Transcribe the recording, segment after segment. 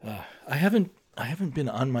I haven't been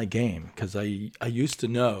on my game because I used to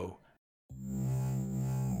know.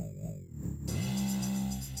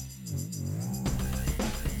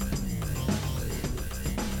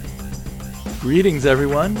 Greetings,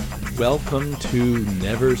 everyone. Welcome to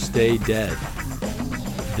Never Stay Dead.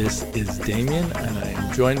 This is Damien, and I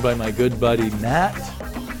am joined by my good buddy Matt.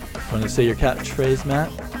 Want to say your catchphrase,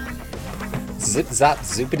 Matt? Zip zap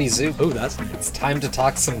zoopity zoop. Oh, that's new. It's time to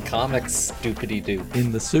talk some comics, doopity doop.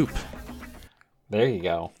 In the soup. There you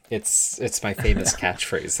go. It's my famous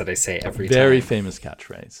catchphrase that I say every Very time. famous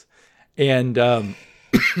catchphrase. And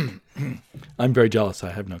I'm very jealous.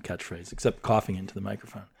 I have no catchphrase except coughing into the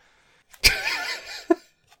microphone.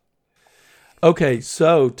 Okay,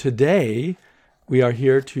 so today we are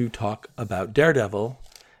here to talk about Daredevil,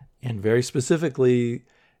 and very specifically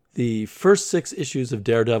the first 6 issues of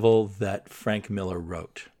Daredevil that Frank Miller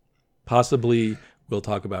wrote. Possibly we'll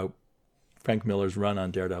talk about Frank Miller's run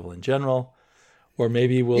on Daredevil in general, or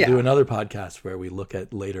maybe we'll do another podcast where we look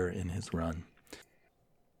at later in his run.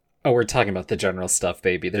 Oh, we're talking about the general stuff,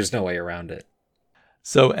 baby. There's no way around it.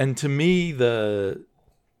 So, and to me, the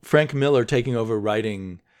Frank Miller taking over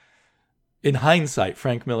writing, in hindsight,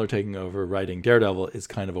 Frank Miller taking over writing Daredevil is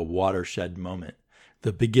kind of a watershed moment.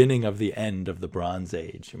 The beginning of the end of the Bronze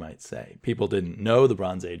Age, you might say. People didn't know the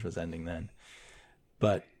Bronze Age was ending then.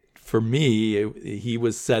 But for me, he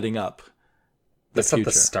was setting up the future. That's not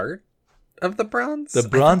the start of the Bronze? The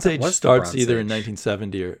Bronze Age starts either in Age.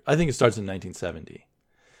 1970 or... I think it starts in 1970.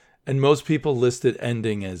 And most people list it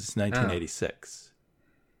ending as 1986.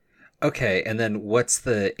 Okay, and then what's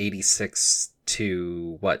the 86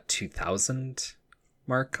 to, 2000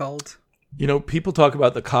 mark called? You know, people talk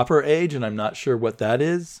about the Copper Age, and I'm not sure what that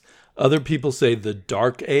is. Other people say the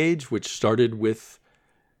Dark Age, which started with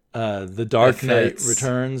The Dark Knight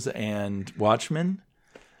Returns and Watchmen,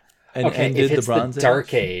 and ended the Bronze Age.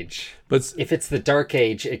 Dark Age. But if it's the Dark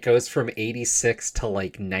Age, it goes from 86 to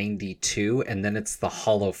like 92, and then it's the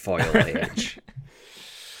Holofoil Age.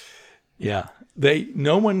 Yeah.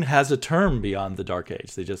 No one has a term beyond the Dark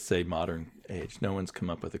Age. They just say modern age. No one's come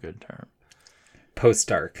up with a good term.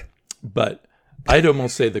 Post-Dark. But I'd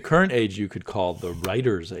almost say the current age you could call the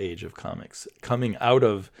writer's age of comics, coming out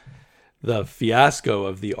of the fiasco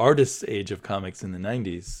of the artist's age of comics in the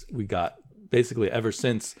 90s. We got basically ever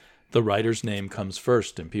since the writer's name comes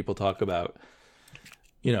first, and people talk about,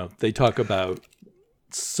 they talk about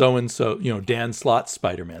so-and-so, Dan Slott's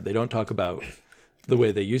Spider-Man. They don't talk about the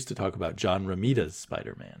way they used to talk about John Romita's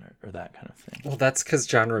Spider-Man or that kind of thing. Well, that's because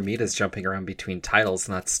John Romita's jumping around between titles,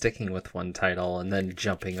 not sticking with one title, and then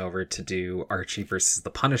jumping over to do Archie versus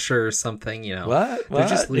the Punisher or something, What? They're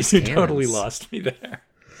just loose You cannons. totally lost me there.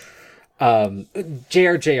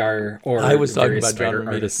 JRJR or I was talking about John Spider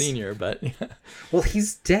Romita artists. Sr., but... Well,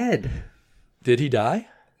 he's dead. Did he die?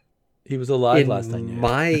 He was alive In last I knew.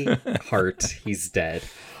 my heart, he's dead.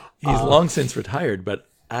 He's long since retired, but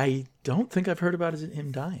I don't think I've heard about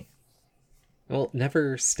him dying. Well,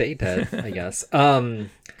 never stay dead, I guess.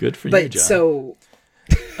 Good for you, But John. so...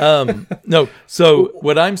 No, so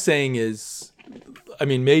what I'm saying is,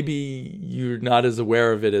 maybe you're not as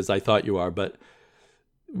aware of it as I thought you are, but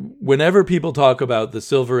whenever people talk about the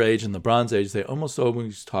Silver Age and the Bronze Age, they almost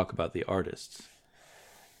always talk about the artists.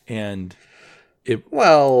 And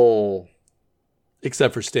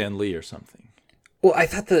except for Stan Lee or something. Well, I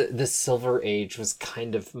thought the Silver Age was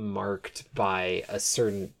kind of marked by a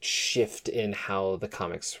certain shift in how the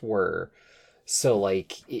comics were. So,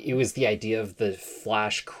 like, it was the idea of the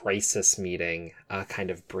Flash Crisis meeting kind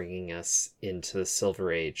of bringing us into the Silver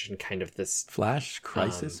Age and kind of this... Flash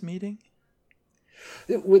Crisis meeting?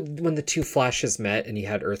 When the two Flashes met and you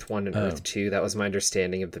had Earth 1 and Earth 2, that was my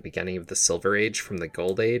understanding of the beginning of the Silver Age from the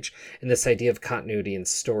Gold Age. And this idea of continuity and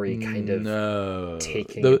story kind of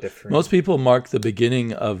taking a different... Most people mark the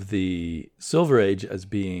beginning of the Silver Age as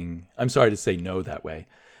being... I'm sorry to say no that way.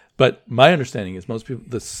 But my understanding is most people...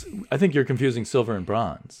 I think you're confusing Silver and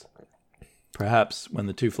Bronze. Perhaps when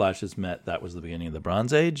the two Flashes met, that was the beginning of the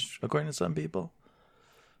Bronze Age, according to some people.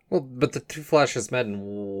 Well, but the two Flashes met in,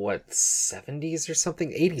 70s or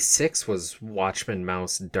something? 86 was Watchmen,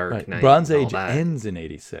 Mouse, Dark Knight. Bronze Age ends in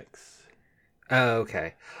 86. Oh,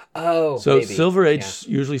 okay. Oh, so maybe. Silver Age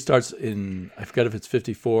usually starts in, I forget if it's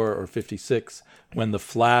 54 or 56, when the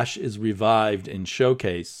Flash is revived in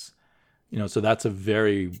Showcase. So that's a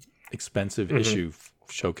very expensive issue,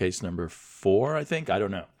 Showcase number 4, I think. I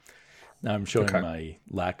don't know. Now I'm showing my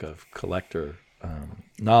lack of collector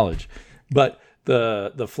knowledge. But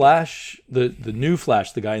the Flash, the new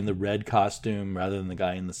Flash, the guy in the red costume rather than the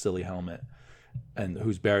guy in the silly helmet, and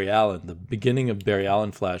who's Barry Allen. The beginning of Barry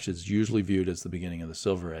Allen Flash is usually viewed as the beginning of the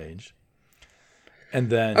Silver Age. And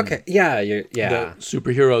then Okay. Yeah. the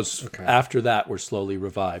superheroes after that were slowly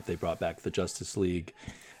revived. They brought back the Justice League,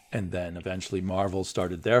 and then eventually Marvel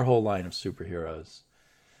started their whole line of superheroes.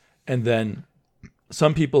 And then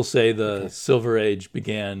some people say the Silver Age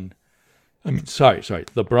began.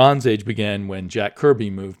 The Bronze Age began when Jack Kirby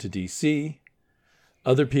moved to DC.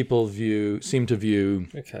 Other people seem to view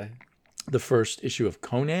the first issue of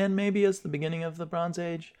Conan maybe as the beginning of the Bronze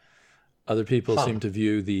Age. Other people seem to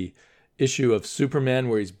view the issue of Superman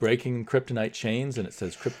where he's breaking kryptonite chains and it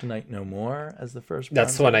says "Kryptonite No More" as the first.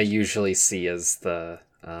 That's what I usually see as the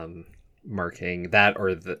marking that,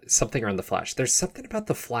 or something around the Flash. There's something about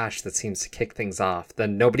the Flash that seems to kick things off.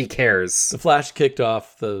 Then nobody cares. The Flash kicked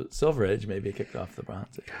off the Silver Age. Maybe it kicked off the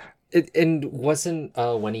Bronze Age. And wasn't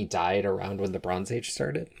when he died around when the Bronze Age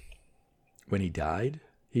started? When he died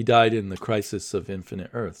in the Crisis of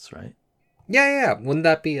Infinite Earths, right? Yeah. Wouldn't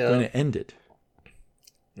that be when it ended?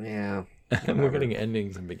 Yeah. We're getting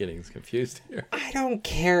endings and beginnings confused here. I don't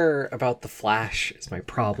care about the Flash. It's my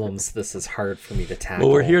problems. This is hard for me to tackle.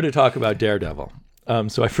 Well, we're here to talk about Daredevil.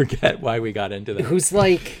 So I forget why we got into that. Who's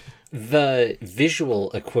like the visual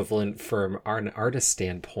equivalent from an artist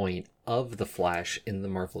standpoint of the Flash in the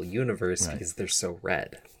Marvel Universe because they're so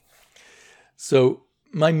red. So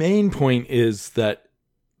my main point is that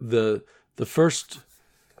the first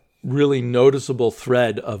really noticeable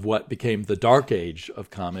thread of what became the Dark Age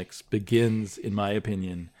of comics begins, in my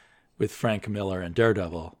opinion, with Frank Miller and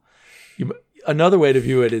Daredevil. Another way to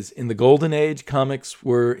view it is in the Golden Age, comics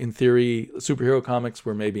were, in theory, superhero comics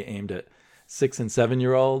were maybe aimed at 6 and 7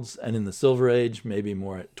 year olds, and in the Silver Age, maybe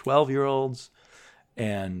more at 12-year-olds,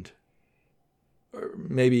 and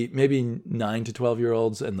maybe 9 to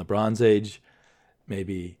 12-year-olds, and the Bronze Age,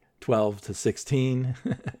 maybe 12 to 16.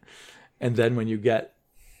 And then when you get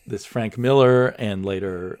this Frank Miller and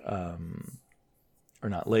later, or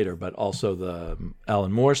not later, but also the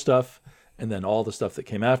Alan Moore stuff, and then all the stuff that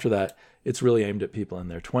came after that, it's really aimed at people in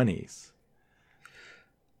their 20s.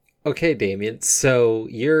 Okay, Damien. So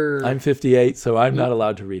I'm 58, so I'm not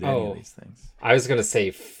allowed to read any of these things. I was going to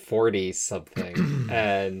say 40 something,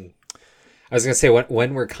 and I was going to say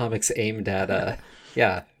when were comics aimed at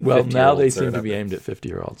well, now they seem to be aimed at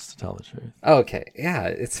 50-year-olds, to tell the truth. Oh, okay. Yeah,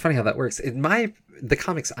 it's funny how that works. The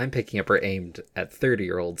comics I'm picking up are aimed at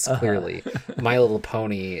 30-year-olds, clearly. My Little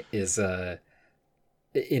Pony is a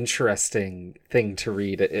interesting thing to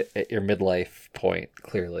read at your midlife point,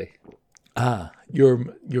 clearly.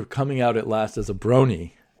 You're coming out at last as a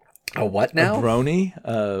brony. A what now? A brony?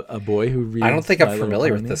 A boy who reads. I don't think I'm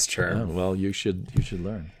familiar with this term. Oh, well, you should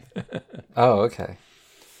learn. Oh, okay.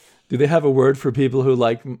 Do they have a word for people who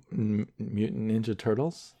like Mutant Ninja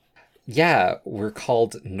Turtles? Yeah, we're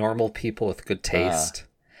called normal people with good taste.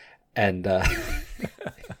 And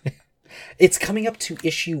it's coming up to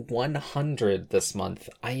issue 100 this month.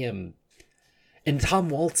 And Tom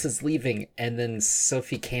Waltz is leaving, and then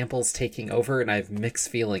Sophie Campbell's taking over, and I have mixed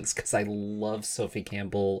feelings because I love Sophie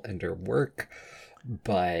Campbell and her work,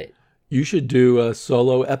 but... You should do a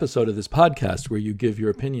solo episode of this podcast where you give your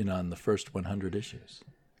opinion on the first 100 issues.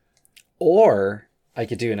 Or I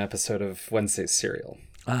could do an episode of Wednesday's Serial.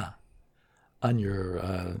 On your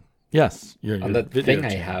on the thing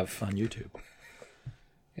I have on YouTube.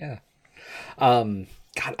 Yeah. God,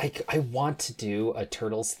 I want to do a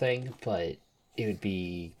Turtles thing, but it would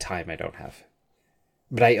be time I don't have.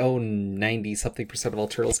 But I own 90-something% of all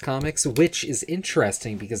Turtles comics, which is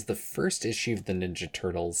interesting because the first issue of the Ninja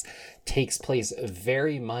Turtles takes place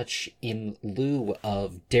very much in lieu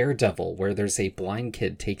of Daredevil, where there's a blind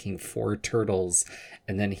kid taking 4 turtles,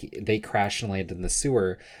 and then they crash and land in the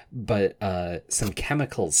sewer, but some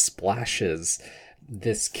chemicals splashes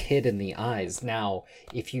this kid in the eyes. Now,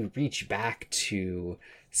 if you reach back to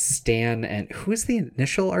Stan, and who is the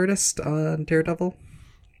initial artist on Daredevil?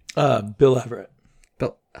 Bill Everett.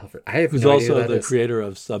 I have Who's no also idea who the is. creator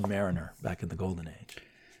of Submariner back in the Golden Age.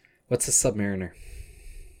 What's a Submariner?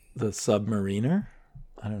 The Submariner?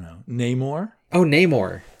 I don't know. Namor? Oh,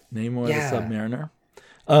 Namor. Namor the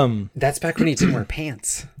Submariner. That's back when he didn't wear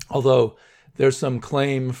pants. Although there's some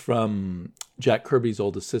claim from Jack Kirby's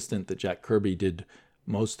old assistant that Jack Kirby did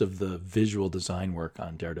most of the visual design work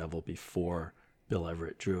on Daredevil before Bill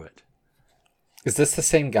Everett drew it. Is this the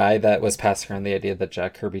same guy that was passing around the idea that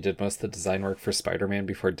Jack Kirby did most of the design work for Spider-Man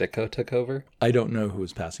before Ditko took over? I don't know who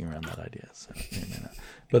was passing around that idea. So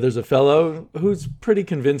but there's a fellow who's pretty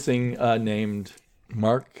convincing named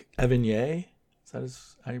Mark Evanier. Is that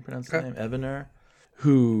how you pronounce his name? Evaner.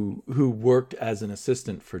 Who worked as an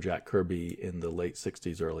assistant for Jack Kirby in the late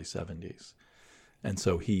 60s, early 70s. And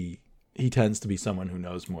so he tends to be someone who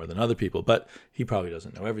knows more than other people, but he probably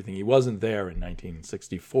doesn't know everything. He wasn't there in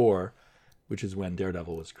 1964 which is when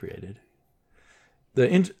Daredevil was created.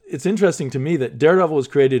 It's interesting to me that Daredevil was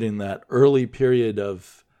created in that early period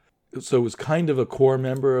so it was kind of a core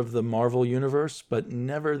member of the Marvel universe, but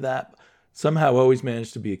never that, somehow always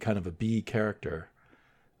managed to be a kind of a B character,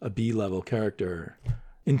 a B-level character,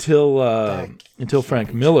 until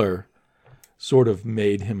Frank Miller sort of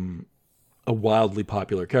made him a wildly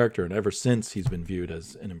popular character, and ever since he's been viewed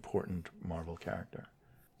as an important Marvel character.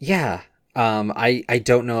 Yeah. I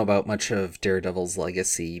don't know about much of Daredevil's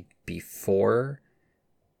legacy before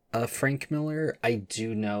Frank Miller. I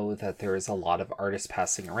do know that there is a lot of artists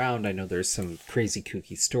passing around. I know there's some crazy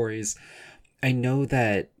kooky stories. I know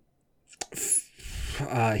that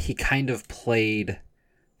he kind of played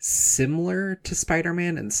similar to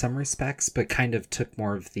Spider-Man in some respects, but kind of took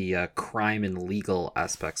more of the crime and legal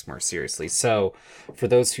aspects more seriously. So for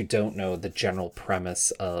those who don't know, the general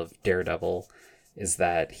premise of Daredevil is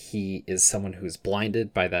that he is someone who's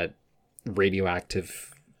blinded by that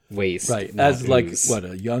radioactive waste. Right. As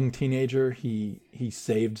a young teenager, he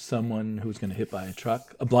saved someone who was going to hit by a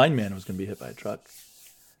truck. A blind man was going to be hit by a truck.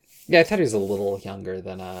 Yeah, I thought he was a little younger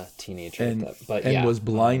than a teenager. And was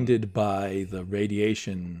blinded by the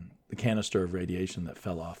radiation, the canister of radiation that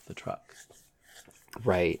fell off the truck.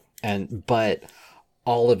 Right. But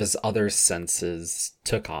all of his other senses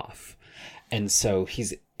took off. And so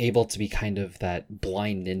he's able to be kind of that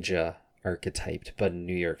blind ninja archetyped, but in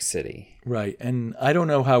New York City. Right. And I don't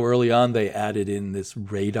know how early on they added in this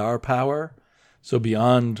radar power. So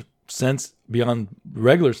beyond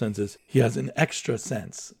regular senses, he has an extra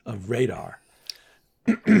sense of radar.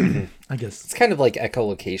 I guess it's kind of like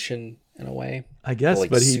echolocation in a way. I guess,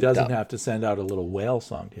 but he doesn't have to send out a little whale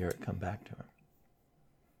song to hear it come back to him.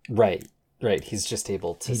 Right. He's just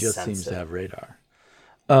able to. He just seems to have radar.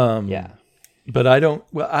 Yeah. But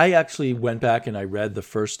I actually went back and I read the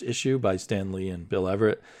first issue by Stan Lee and Bill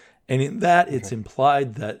Everett. And in that, it's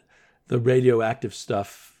implied that the radioactive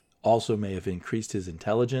stuff also may have increased his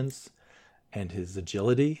intelligence and his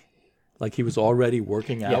agility. Like he was already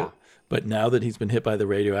working out, but now that he's been hit by the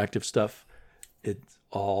radioactive stuff, it's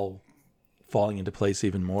all falling into place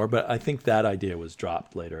even more. But I think that idea was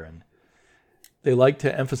dropped later. And they like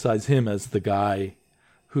to emphasize him as the guy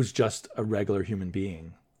who's just a regular human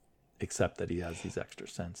being, except that he has these extra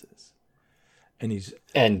senses.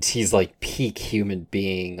 And he's like peak human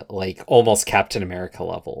being, like almost Captain America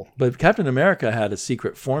level. But Captain America had a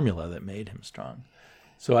secret formula that made him strong.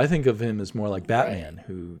 So I think of him as more like Batman,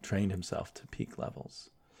 who trained himself to peak levels.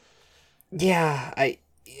 Yeah,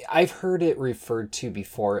 I've heard it referred to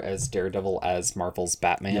before as Daredevil as Marvel's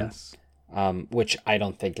Batman. Yes. Which I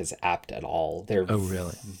don't think is apt at all. They're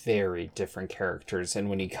really? Very different characters. And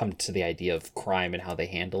when you come to the idea of crime and how they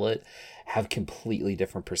handle it, have completely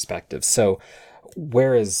different perspectives. So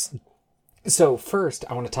first,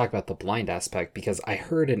 I want to talk about the blind aspect, because I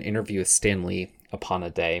heard an interview with Stan Lee upon a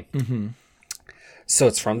day. Mm-hmm. So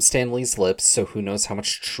it's from Stan Lee's lips, so who knows how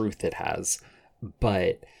much truth it has.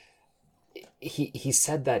 But he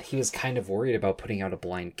said that he was kind of worried about putting out a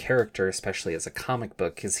blind character, especially as a comic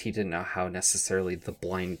book, because he didn't know how necessarily the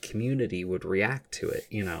blind community would react to it,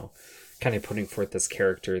 kind of putting forth this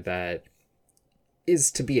character that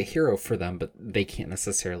is to be a hero for them, but they can't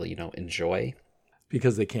necessarily, enjoy.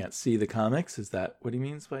 Because they can't see the comics? Is that what he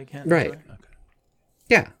means by can't? Right. Enjoy? Okay.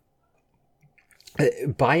 Yeah.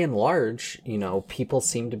 By and large, people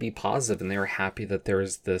seem to be positive, and they were happy that there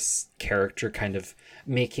was this character kind of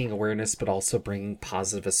making awareness, but also bringing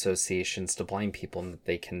positive associations to blind people, and that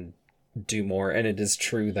they can do more. And it is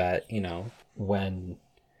true that, when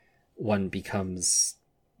one becomes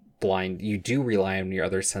blind, you do rely on your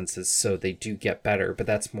other senses, so they do get better, but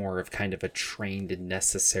that's more of kind of a trained and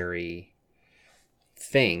necessary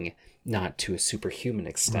thing, not to a superhuman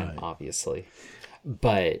extent, obviously.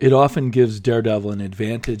 But it often gives Daredevil an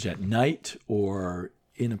advantage at night or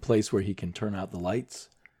in a place where he can turn out the lights.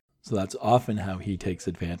 So that's often how he takes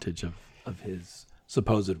advantage of his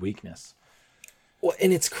supposed weakness. Well,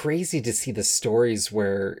 and it's crazy to see the stories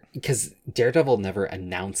because Daredevil never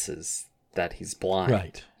announces that he's blind.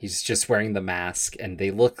 Right. He's just wearing the mask, and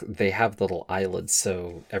they have little eyelids,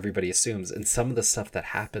 so everybody assumes. And some of the stuff that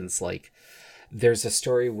happens, like there's a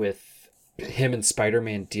story with him and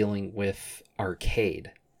Spider-Man dealing with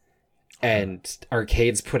Arcade, and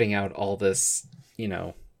Arcade's putting out all this,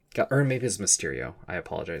 or maybe it's Mysterio, I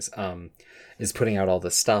apologize, is putting out all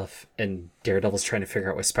this stuff, and Daredevil's trying to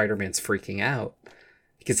figure out why Spider-Man's freaking out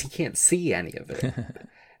because he can't see any of it.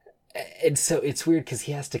 And so it's weird because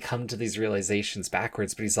he has to come to these realizations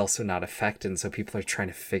backwards, but he's also not affected, so people are trying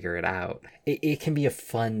to figure it out. It can be a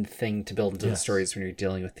fun thing to build into the stories when you're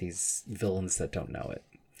dealing with these villains that don't know it.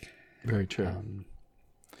 Very true.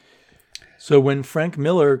 So when Frank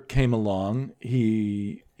Miller came along,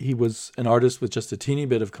 he was an artist with just a teeny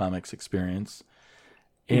bit of comics experience,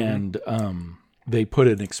 and they put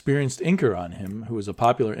an experienced inker on him, who was a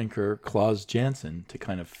popular inker, Klaus Janson, to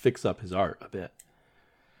kind of fix up his art a bit.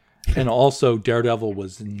 And also, Daredevil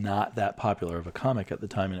was not that popular of a comic at the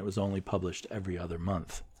time, and it was only published every other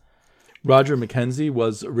month. Roger McKenzie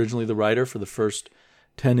was originally the writer for the first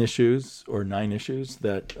 10 issues or 9 issues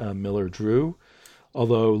that Miller drew.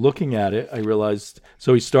 Although looking at it, I realized,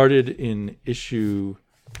 so he started in issue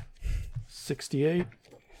 68?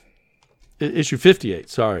 Issue 58,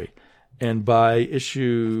 sorry. And by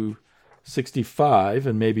issue 65,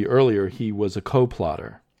 and maybe earlier, he was a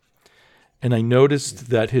co-plotter. And I noticed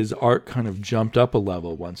that his art kind of jumped up a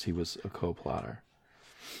level once he was a co-plotter.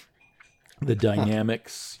 The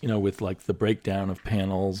dynamics, with like the breakdown of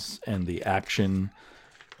panels and the action,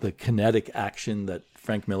 the kinetic action that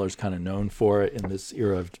Frank Miller's kind of known for in this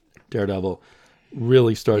era of Daredevil,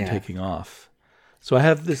 really started taking off. So I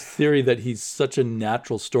have this theory that he's such a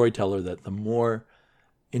natural storyteller that the more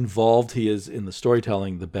involved he is in the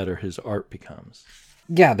storytelling, the better his art becomes.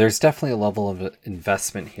 Yeah, there's definitely a level of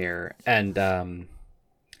investment here. And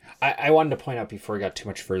I wanted to point out before we got too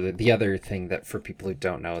much further, the other thing that for people who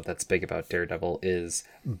don't know that's big about Daredevil is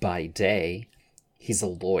by day, he's a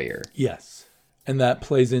lawyer. Yes. And that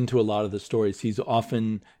plays into a lot of the stories. He's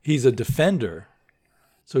a defender.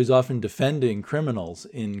 So he's often defending criminals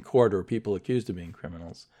in court, or people accused of being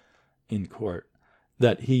criminals in court,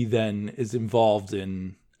 that he then is involved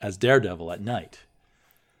in as Daredevil at night.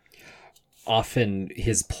 Often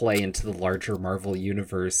his play into the larger Marvel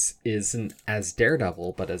universe isn't as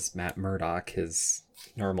Daredevil, but as Matt Murdock, his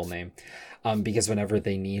normal name. Because whenever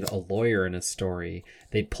they need a lawyer in a story,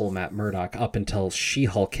 they'd pull Matt Murdock, up until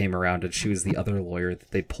She-Hulk came around and she was the other lawyer that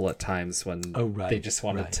they'd pull at times when they just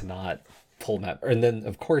wanted to not pull Matt. And then,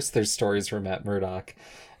 of course, there's stories where Matt Murdock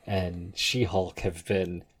and She-Hulk have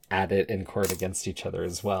been at it in court against each other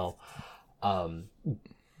as well.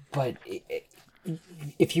 But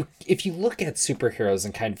if you look at superheroes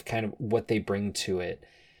and kind of what they bring to it,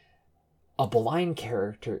 a blind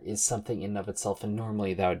character is something in and of itself, and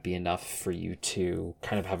normally that would be enough for you to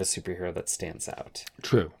kind of have a superhero that stands out.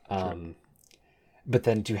 True. But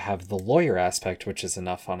then to have the lawyer aspect, which is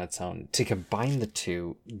enough on its own, to combine the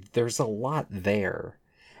two, there's a lot there.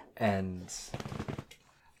 And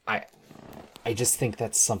I just think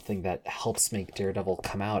that's something that helps make Daredevil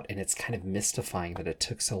come out, and it's kind of mystifying that it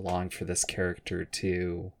took so long for this character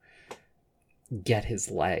to get his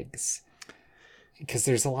legs. Because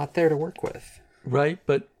there's a lot there to work with. Right,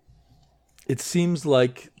 but it seems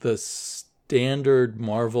like the standard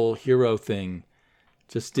Marvel hero thing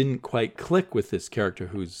just didn't quite click with this character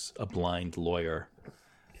who's a blind lawyer.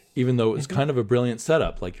 Even though it was kind of a brilliant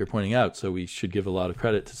setup, like you're pointing out, so we should give a lot of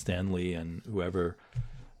credit to Stan Lee and whoever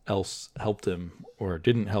else helped him or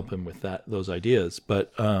didn't help him with those ideas.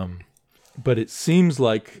 But it seems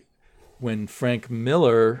like when Frank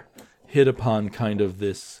Miller hit upon kind of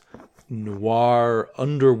this noir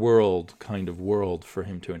underworld kind of world for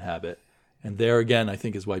him to inhabit, and there again I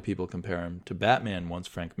think is why people compare him to Batman once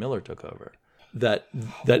Frank Miller took over, that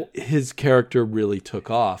his character really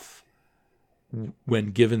took off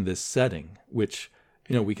when given this setting, which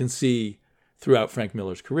we can see throughout Frank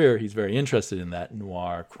Miller's career. He's very interested in that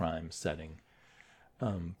noir crime setting,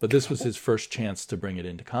 but this was his first chance to bring it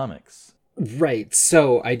into comics. Right.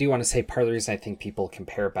 So I do want to say part of the reason I think people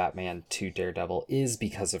compare Batman to Daredevil is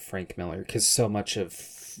because of Frank Miller, because so much of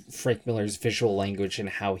Frank Miller's visual language and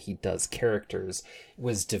how he does characters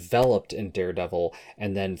was developed in Daredevil,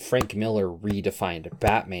 and then Frank Miller redefined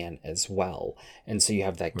Batman as well. And so you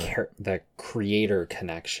have that that creator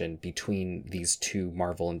connection between these two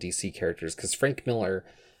Marvel and DC characters, because Frank Miller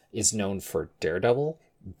is known for Daredevil,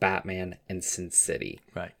 Batman, and Sin City.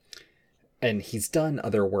 Right. And he's done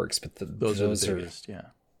other works, but those are the biggest,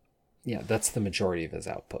 yeah, that's the majority of his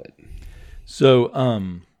output. So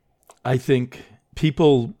I think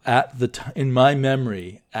people in my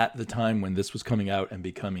memory, at the time when this was coming out and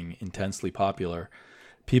becoming intensely popular,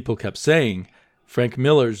 people kept saying Frank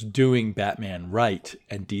Miller's doing Batman right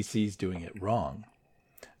and DC's doing it wrong.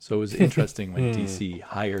 So it was interesting when DC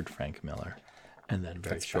hired Frank Miller, and then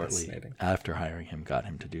very shortly after hiring him, got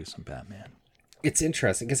him to do some Batman. It's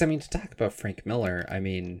interesting because, to talk about Frank Miller,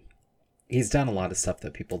 he's done a lot of stuff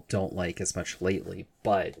that people don't like as much lately.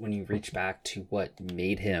 But when you reach back to what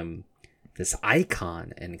made him this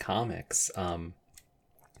icon in comics,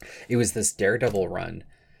 it was this Daredevil run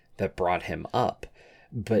that brought him up.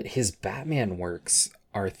 But his Batman works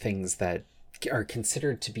are things that are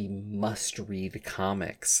considered to be must-read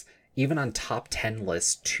comics even on top 10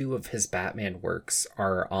 lists, 2 of his Batman works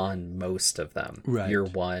are on most of them. Right. Year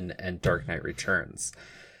One and Dark Knight Returns.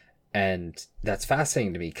 And that's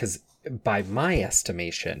fascinating to me because by my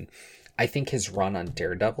estimation, I think his run on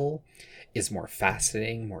Daredevil is more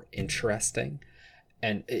fascinating, more interesting,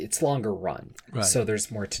 and it's longer run. Right. So there's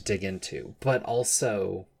more to dig into. But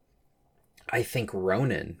also, I think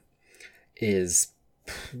Ronin is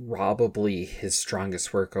probably his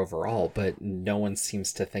strongest work overall, but no one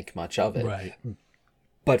seems to think much of it. Right.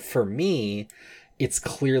 But for me, it's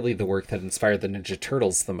clearly the work that inspired the Ninja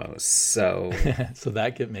Turtles the most. So So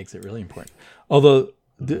that makes it really important. Although,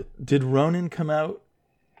 did Ronin come out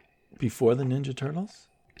before the Ninja Turtles?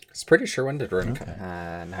 I was pretty sure when did Ronin come? Okay.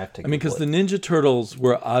 I have to. I mean, because the Google Ninja Turtles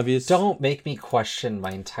were obvious. Don't make me question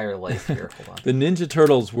my entire life here. Hold on. The Ninja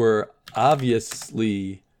Turtles were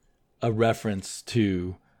obviously a reference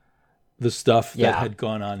to the stuff that Yeah. had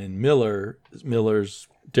gone on in Miller's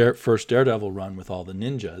first Daredevil run with all the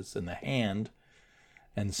ninjas and the hand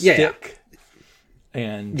and Yeah, yeah. stick.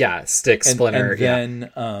 And Yeah, Stick, Splinter.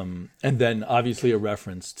 and then obviously a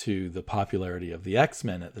reference to the popularity of the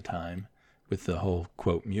X-Men at the time with the whole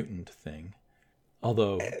quote mutant thing.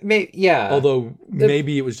 Although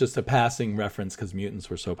maybe it was just a passing reference because mutants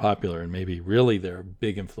were so popular, and maybe really their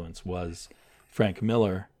big influence was Frank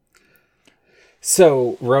Miller.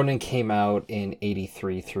 So Ronin came out in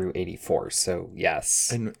 83 through 84. So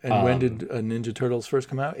yes. And when did Ninja Turtles first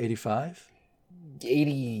come out? 85?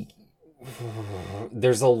 80.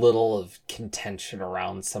 There's a little of contention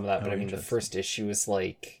around some of that, but I mean the interesting. first issue is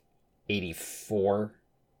like 84.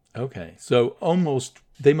 Okay, so almost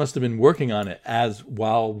they must have been working on it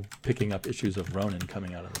while picking up issues of Ronin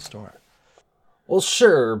coming out of the store. Well,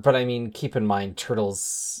 sure, but I mean, keep in mind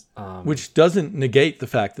Turtles. Which doesn't negate the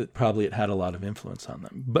fact that probably it had a lot of influence on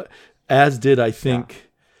them. But as did, I think,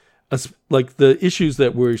 like the issues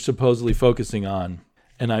that we're supposedly focusing on,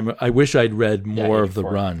 and I wish I'd read more of the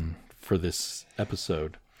 84. run for this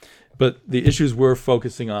episode. But the issues we're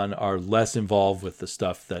focusing on are less involved with the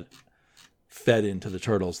stuff that fed into the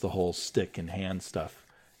Turtles. The whole stick and hand stuff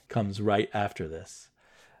comes right after this.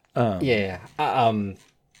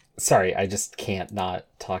 Sorry, I just can't not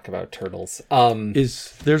talk about Turtles.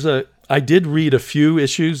 I did read a few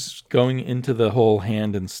issues going into the whole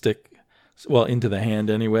hand and stick, well, into the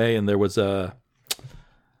hand anyway, and there was a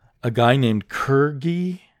guy named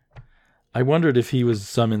Kurgi. I wondered if he was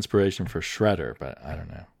some inspiration for Shredder, but I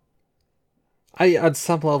don't know. On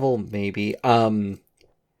some level, maybe.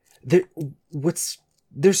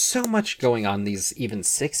 There's so much going on these even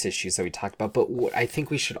 6 issues that we talked about, but what I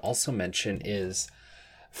think we should also mention is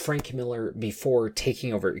Frank Miller before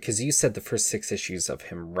taking over, because you said the first 6 issues of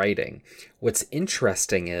him writing. What's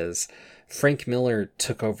interesting is Frank Miller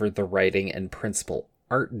took over the writing and principal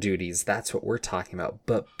art duties. That's what we're talking about.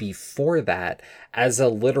 But before that, as a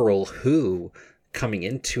literal Who coming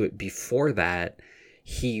into it, before that,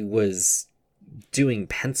 he was doing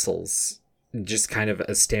pencils, just kind of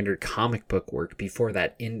a standard comic book work before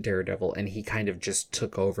that in Daredevil, and he kind of just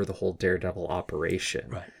took over the whole Daredevil operation.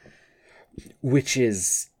 Right. Which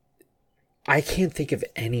is, I can't think of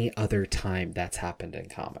any other time that's happened in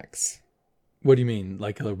comics. What do you mean?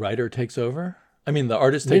 Like the writer takes over? I mean, the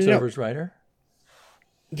artist takes over as writer?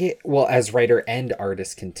 Yeah, well, as writer and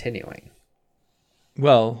artist continuing.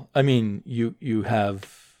 Well, I mean, you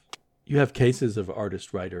have cases of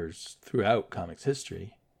artist writers throughout comics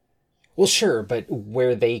history. Well, sure, but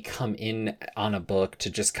where they come in on a book to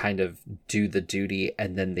just kind of do the duty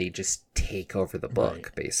and then they just take over the book,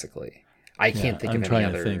 Right. basically. I can't think of any I'm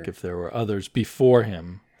other. trying to think if there were others before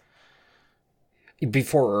him.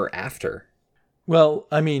 Before or after? Well,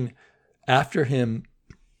 I mean, after him,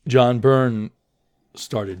 John Byrne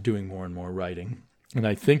started doing more and more writing. And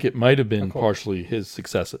I think it might have been partially his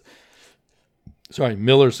success.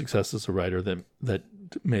 Miller's success as a writer that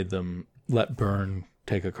made them let Byrne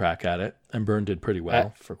take a crack at it. And Byrne did pretty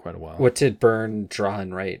well for quite a while. What did Byrne draw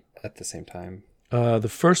and write at the same time? The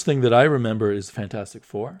first thing that I remember is Fantastic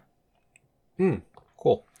Four.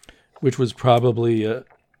 Cool. Which was probably,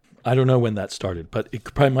 I don't know when that started, but it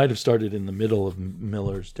probably might have started in the middle of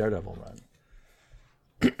Miller's Daredevil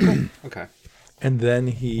run. Okay. And then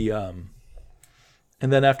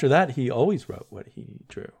and then after that, he always wrote what he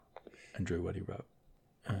drew and drew what he wrote.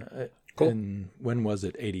 Cool. And when was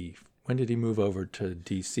it? When did he move over to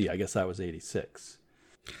DC? I guess that was 86.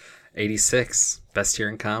 86. Best year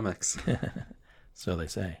in comics. So they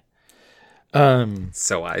say.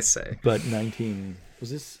 So I say. But was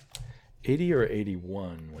this 80 or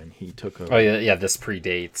 81 when he took over? Oh, yeah, this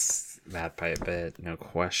predates that by a bit, no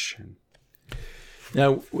question.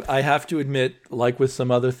 Now, I have to admit, like with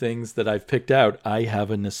some other things that I've picked out, I have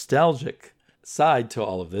a nostalgic side to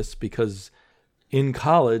all of this because in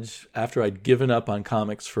college, after I'd given up on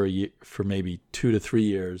comics for for maybe 2 to 3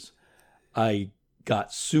 years, I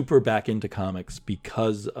got super back into comics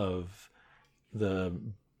because of the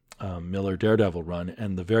Miller Daredevil run.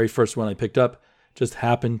 And the very first one I picked up just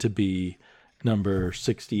happened to be number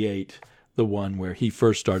 68, the one where he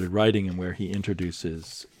first started writing and where he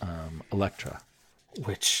introduces Elektra.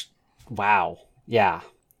 Which, wow. Yeah.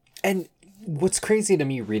 And what's crazy to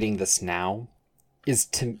me reading this now is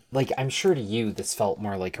I'm sure to you this felt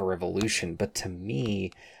more like a revolution, but to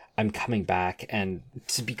me, I'm coming back, and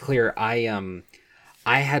to be clear, I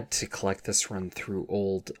had to collect this run through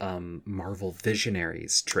old Marvel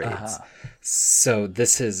Visionaries trades. So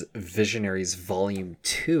this is Visionaries Volume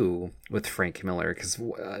 2 with Frank Miller, because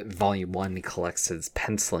Volume 1 collects his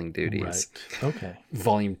penciling duties. Right. Okay.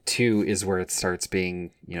 Volume 2 is where it starts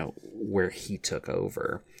being, where he took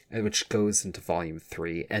over, which goes into Volume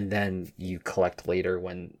 3. And then you collect later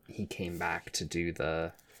when he came back to do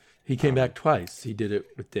the... He came back twice. He did it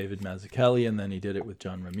with David Mazzucchelli, and then he did it with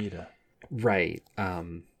John Romita. Right.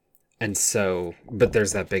 And so, but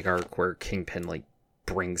there's that big arc where Kingpin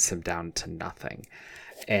brings him down to nothing.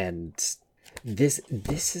 And this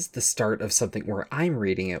is the start of something where I'm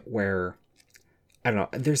reading it where, I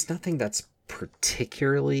don't know, there's nothing that's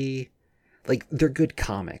particularly, they're good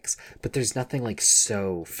comics, but there's nothing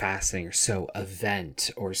so fascinating or so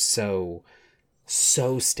event or so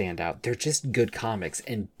standout. They're just good comics,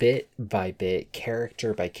 and bit by bit,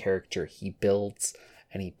 character by character, he builds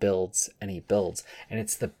and he builds and he builds, and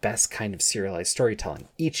it's the best kind of serialized storytelling.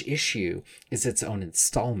 Each issue is its own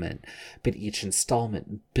installment, but each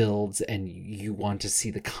installment builds, and you want to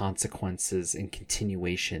see the consequences and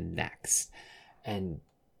continuation next. And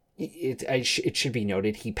it should be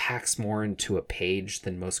noted, he packs more into a page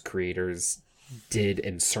than most creators did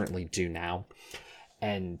and certainly do now.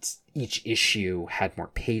 And each issue had more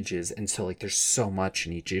pages, and so there's so much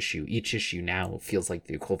in each issue. Each issue now feels like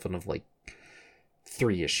the equivalent of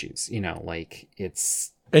 3 issues,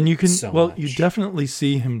 it's... And you can, much. You definitely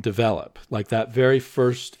see him develop. That very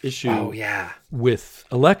first issue with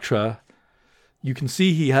Elektra, you can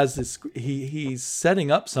see he has this, he's setting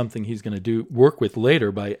up something he's going to work with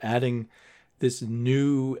later by adding this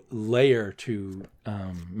new layer to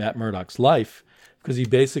Matt Murdock's life, because he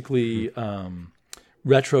basically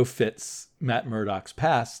retrofits Matt Murdock's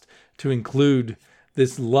past to include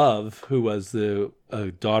this love, who was the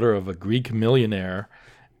daughter of a Greek millionaire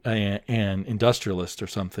and industrialist or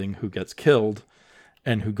something, who gets killed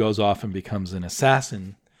and who goes off and becomes an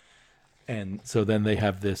assassin. And so then they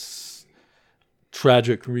have this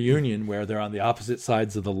tragic reunion where they're on the opposite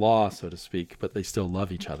sides of the law, so to speak, but they still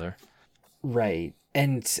love each other. Right.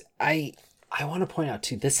 And I want to point out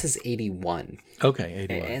too, this is 81. Okay,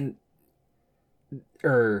 81.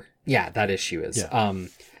 That issue is. Yeah.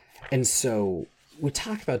 And so we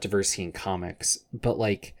talk about diversity in comics, but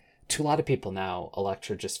to a lot of people now,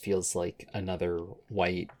 Elektra just feels like another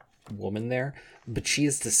white woman there, but she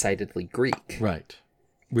is decidedly Greek. Right.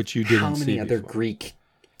 Which you didn't see before.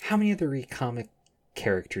 How many other Greek comic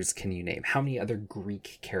characters can you name? How many other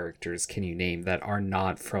Greek characters can you name that are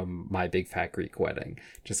not from My Big Fat Greek Wedding?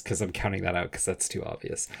 Just because I'm counting that out because that's too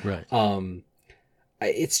obvious. Right.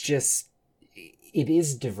 It's just, it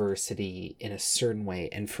is diversity in a certain way.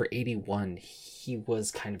 And for 81, he was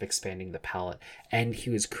kind of expanding the palette, and he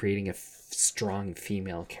was creating a strong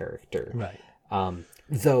female character. Right.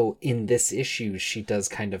 Though in this issue, she does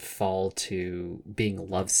kind of fall to being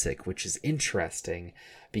lovesick, which is interesting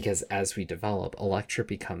because as we develop, Elektra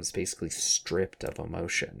becomes basically stripped of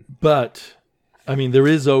emotion. But, I mean, there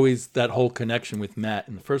is always that whole connection with Matt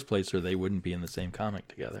in the first place, or they wouldn't be in the same comic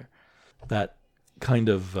together. That kind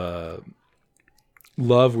of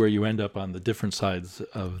love where you end up on the different sides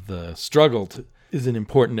of the struggle is an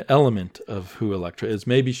important element of who Elektra is.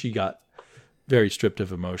 Maybe she got very stripped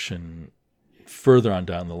of emotion further on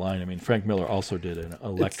down the line. I mean, Frank Miller also did an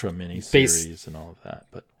Elektra mini-series and all of that.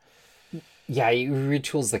 But yeah, he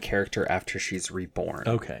retools the character after she's reborn.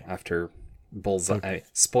 Okay. After Bullseye.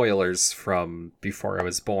 Spoilers from Before I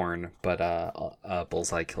Was Born, but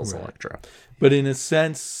Bullseye kills Elektra. But in a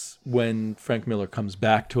sense, when Frank Miller comes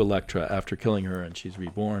back to Elektra after killing her and she's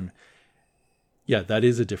reborn, yeah, that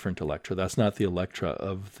is a different Elektra. That's not the Elektra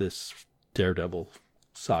of this Daredevil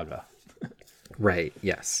saga. Right,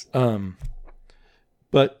 yes.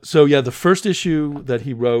 But so, yeah, the first issue that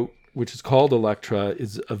he wrote, which is called Elektra,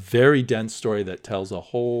 is a very dense story that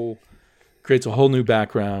creates a whole new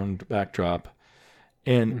backdrop.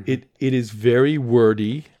 And it is very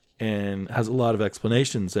wordy and has a lot of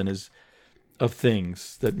explanations and is of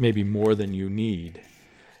things that maybe more than you need.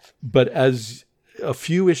 But as a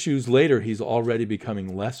few issues later, he's already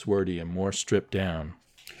becoming less wordy and more stripped down.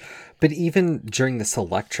 But even during this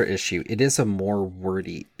Elektra issue, it is a more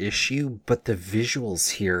wordy issue, but the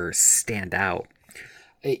visuals here stand out.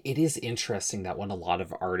 It is interesting that when a lot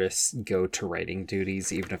of artists go to writing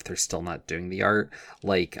duties, even if they're still not doing the art,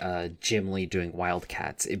 like Jim Lee doing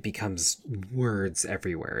Wildcats, it becomes words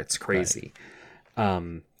everywhere. It's crazy.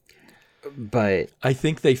 Right. But I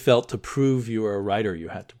think they felt to prove you were a writer, you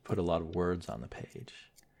had to put a lot of words on the page.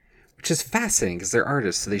 Which is fascinating because they're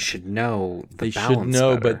artists, so they should know the balance They should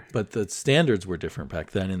know, better. but the standards were different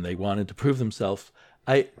back then, and they wanted to prove themselves.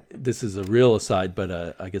 This is a real aside,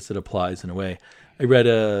 but I guess it applies in a way. I read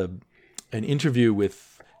an interview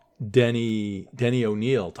with Denny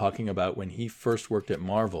O'Neil talking about when he first worked at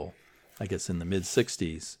Marvel, I guess in the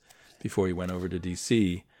mid-'60s, before he went over to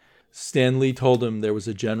DC. Stan Lee told him there was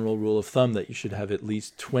a general rule of thumb that you should have at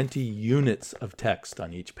least 20 units of text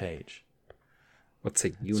on each page. What's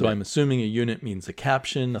a unit? So I'm assuming a unit means a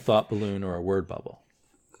caption, a thought balloon, or a word bubble.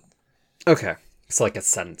 Okay. It's like a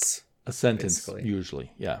sentence. A sentence, basically.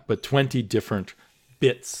 Usually, yeah. But 20 different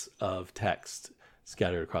bits of text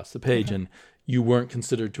scattered across the page. And you weren't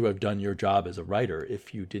considered to have done your job as a writer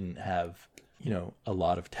if you didn't have, a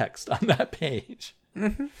lot of text on that page.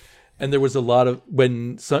 Mm-hmm. And there was a lot of,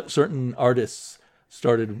 when certain artists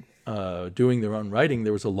started doing their own writing,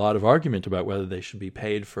 there was a lot of argument about whether they should be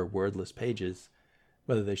paid for wordless pages,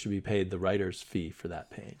 whether they should be paid the writer's fee for that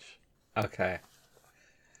page. Okay.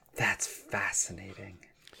 That's fascinating.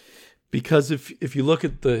 Because if you look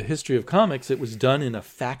at the history of comics, it was done in a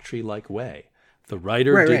factory-like way. The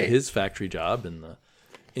writer did his factory job, and the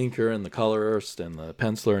inker and the colorist and the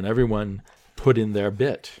penciler and everyone put in their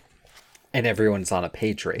bit. And everyone's on a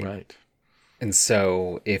page rate. Right. And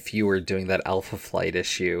so if you were doing that Alpha Flight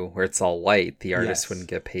issue where it's all white, the artist wouldn't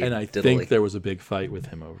get paid. And I diddly. think there was a big fight with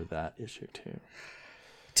him over that issue, too.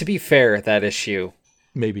 To be fair, that issue...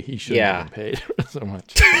 Maybe he shouldn't have been paid so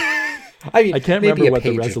much. I mean, I can't maybe remember a what the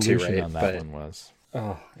page or resolution two, right? on that one was.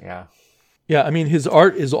 Oh, yeah. Yeah, I mean, his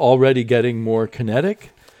art is already getting more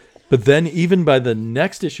kinetic. But then even by the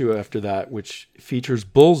next issue after that, which features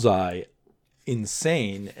Bullseye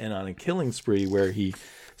insane and on a killing spree where he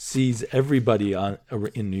sees everybody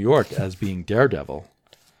in New York as being Daredevil,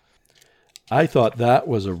 I thought that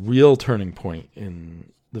was a real turning point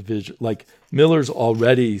in the vision. Like, Miller's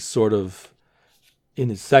already sort of, in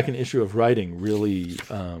his second issue of writing, really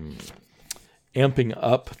amping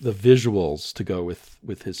up the visuals to go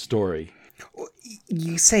with his story.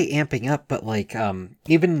 You say amping up, but like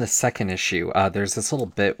even in the second issue, there's this little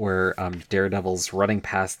bit where Daredevil's running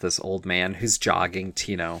past this old man who's jogging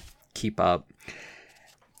to, keep up.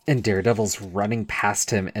 And Daredevil's running past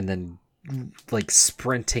him and then like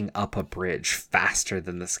sprinting up a bridge faster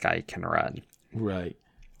than this guy can run. Right.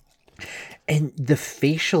 And the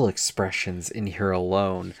facial expressions in here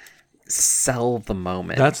alone sell the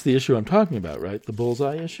moment. That's the issue I'm talking about, right? The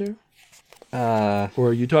Bullseye issue? Or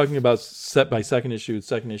are you talking about second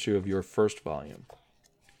issue of your first volume?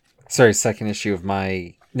 Sorry, second issue of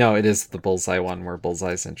my... No, it is the Bullseye one where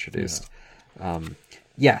Bullseye's introduced. Yeah.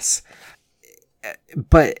 Yes.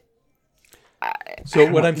 But...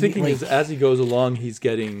 So what I'm thinking is, as he goes along, he's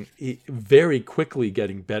very quickly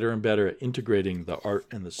getting better and better at integrating the art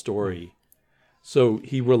and the story. So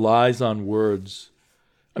he relies on words.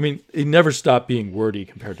 I mean, he never stopped being wordy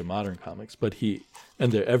compared to modern comics, but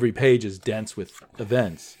every page is dense with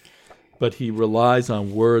events. But he relies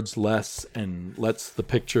on words less and lets the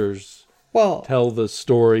pictures tell the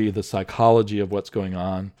story, the psychology of what's going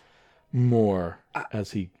on more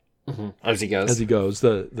as he goes,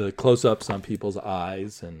 the close-ups on people's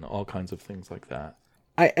eyes and all kinds of things like that.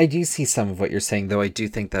 I do see some of what you're saying, though I do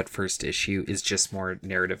think that first issue is just more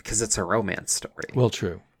narrative because it's a romance story. Well,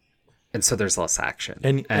 true. And so there's less action.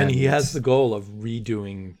 And he has the goal of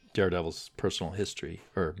redoing Daredevil's personal history,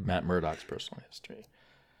 or Matt Murdock's personal history.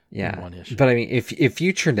 Yeah. In one issue. But I mean, if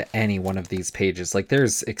you turn to any one of these pages, like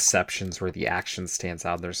there's exceptions where the action stands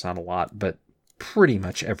out, there's not a lot, but pretty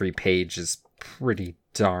much every page is pretty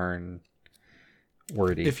darn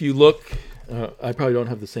wordy. If you look, I probably don't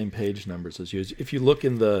have the same page numbers as you. If you look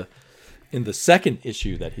in the second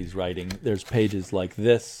issue that he's writing, there's pages like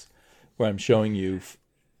this where I'm showing you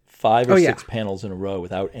 5 or 6 panels in a row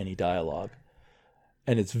without any dialogue.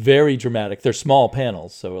 And it's very dramatic. They're small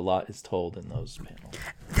panels, so a lot is told in those panels.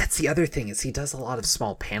 That's the other thing, is he does a lot of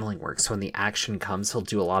small paneling work. So when the action comes, he'll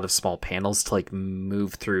do a lot of small panels to like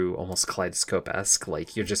move through almost kaleidoscope-esque.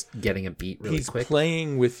 Like you're just getting a beat really quick. He's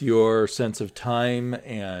playing with your sense of time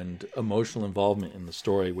and emotional involvement in the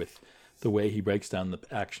story with the way he breaks down the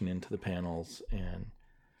action into the panels, and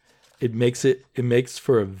it makes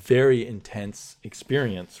for a very intense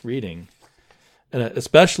experience reading. And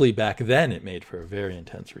especially back then, it made for a very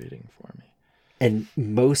intense reading for me. And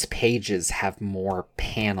most pages have more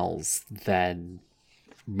panels than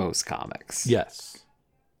most comics. Yes.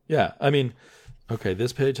 Yeah. I mean, okay,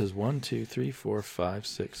 this page has 1, 2, 3, 4, 5,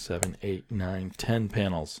 6, 7, 8, 9, 10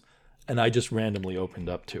 panels. And I just randomly opened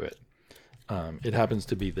up to it. It happens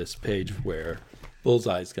to be this page where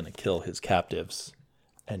Bullseye's going to kill his captives.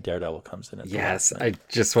 And Daredevil comes in at the Yes, last minute.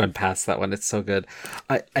 I just went past that one. It's so good.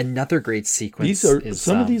 Another great sequence.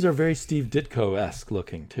 Some of these are very Steve Ditko-esque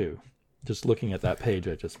looking too. Just looking at that page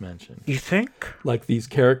I just mentioned. You think? Like these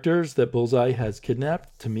characters that Bullseye has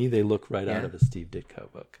kidnapped, to me they look right out of a Steve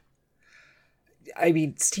Ditko book. I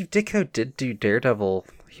mean, Steve Ditko did do Daredevil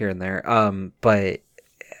here and there, but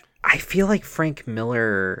I feel like Frank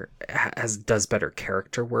Miller does better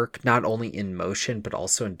character work, not only in motion but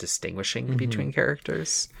also in distinguishing between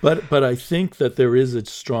characters. But I think that there is a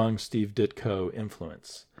strong Steve Ditko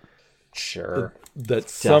influence. Sure. That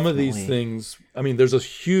some of these things, I mean, there's a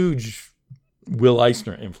huge Will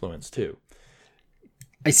Eisner influence too.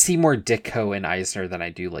 I see more Ditko and Eisner than I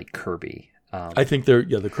do like Kirby. I think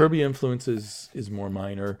the Kirby influence is more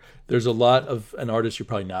minor. There's a lot of an artist you're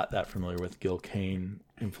probably not that familiar with, Gil Kane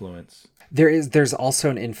influence. There's also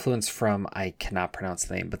an influence from, I cannot pronounce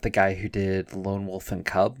the name, but the guy who did Lone Wolf and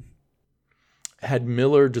Cub. Had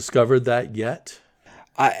Miller discovered that yet?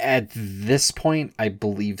 At this point, I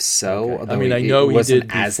believe so. Okay. I mean, I know he did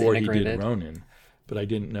before he integrated. did Ronin, but I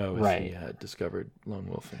didn't know if he had discovered Lone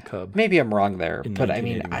Wolf and Cub. Maybe I'm wrong there, but I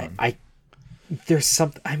mean, I there's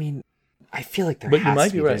something. I mean, I feel like there. But has you might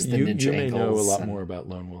to be right. The You may know a lot and, more about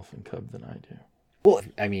Lone Wolf and Cub than I do. Well,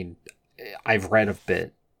 I mean, I've read a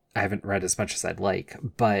bit. I haven't read as much as I'd like,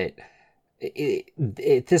 but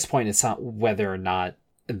at this point, it's not whether or not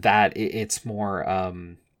that. It's more.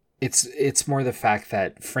 It's more the fact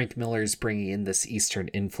that Frank Miller's bringing in this Eastern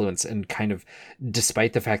influence, and kind of,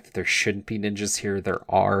 despite the fact that there shouldn't be ninjas here, there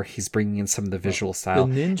are. He's bringing in some of the visual style.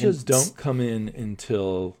 The ninjas don't come in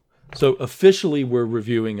until. So officially, we're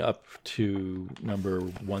reviewing up to number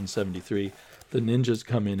 173. The ninjas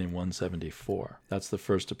come in 174. That's the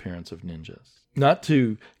first appearance of ninjas. Not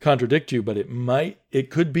to contradict you, but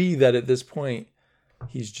it could be that at this point,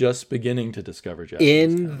 he's just beginning to discover Japanese.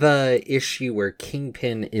 In the issue where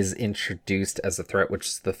Kingpin is introduced as a threat, which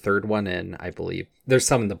is the third one in, I believe. There's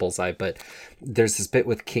some in the Bullseye, but there's this bit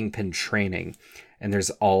with Kingpin training, and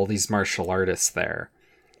there's all these martial artists there.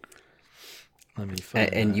 Let me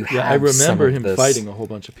find and that. you I have remember him this... fighting a whole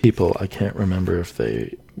bunch of people. I can't remember if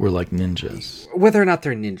they were like ninjas. Whether or not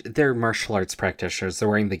they're martial arts practitioners. They're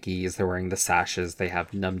wearing the gis, they're wearing the sashes, they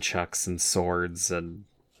have nunchucks and swords and...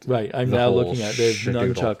 Right, I'm now looking at they have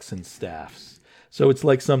nunchucks and staffs. So it's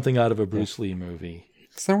like something out of a Bruce Lee movie.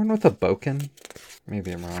 Is there one with a boken?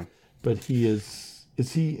 Maybe I'm wrong. But he is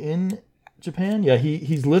he in Japan? Yeah,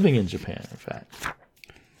 he's living in Japan, in fact.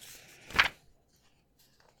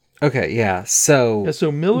 Okay, yeah. So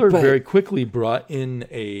Miller very quickly brought in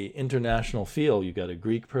a international feel. You got a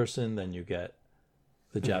Greek person, then you get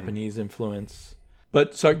the Japanese influence.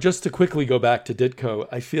 But sorry, just to quickly go back to Ditko,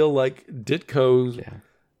 I feel like Ditko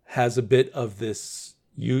has a bit of this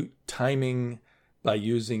timing by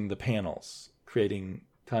using the panels, creating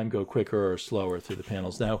time go quicker or slower through the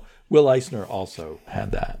panels. Now, Will Eisner also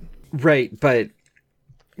had that. Right, but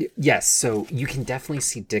yes, so you can definitely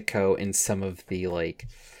see Ditko in some of the like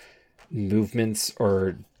movements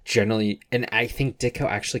or generally, and I think Ditko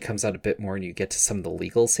actually comes out a bit more when you get to some of the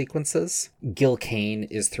legal sequences. Gil Kane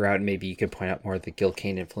is throughout, and maybe you could point out more of the Gil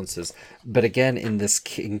Kane influences. But again, in this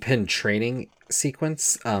Kingpin training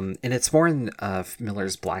sequence, and it's more in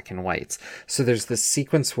Miller's black and whites. So there's this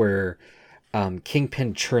sequence where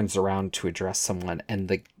Kingpin turns around to address someone, and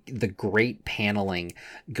the great paneling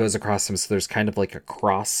goes across him. So there's kind of like a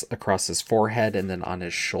cross across his forehead and then on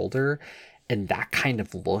his shoulder. And that kind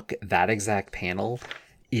of look, that exact panel,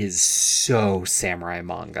 is so samurai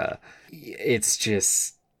manga. It's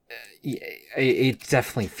just, it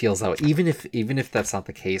definitely feels out. Even if that's not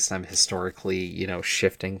the case, and I'm historically,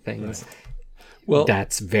 shifting things. Right. Well,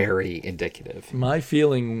 that's very indicative. My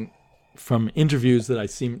feeling from interviews that I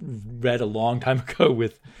read a long time ago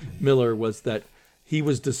with Miller was that he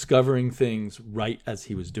was discovering things right as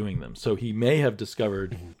he was doing them. So he may have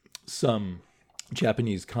discovered some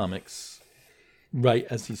Japanese comics right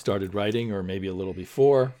as he started writing, or maybe a little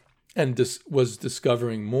before, and was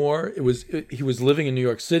discovering more. He was living in New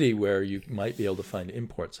York City, where you might be able to find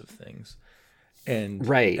imports of things, and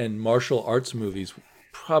martial arts movies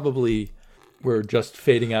probably were just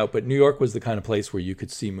fading out. But New York was the kind of place where you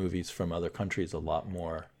could see movies from other countries a lot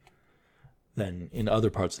more than in other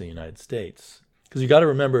parts of the United States. Because you got to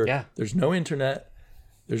remember, there's no internet.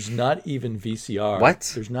 There's not even VCR.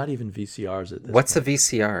 What? There's not even VCRs at this What's point. a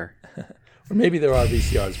VCR? Or maybe there are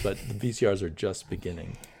VCRs, but the VCRs are just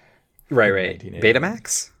beginning. Right.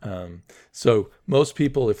 Betamax? So most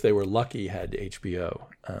people, if they were lucky, had HBO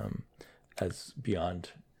as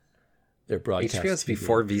beyond their broadcast HBO's TV.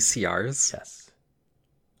 before VCRs? Yes.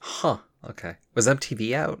 Huh. Okay. Was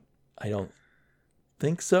MTV out? I don't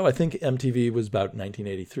think so. I think MTV was about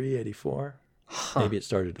 1983, 84. Maybe it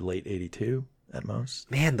started late 82 at most.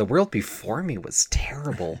 Man, the world before me was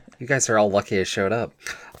terrible. You guys are all lucky I showed up.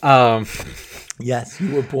 Yes,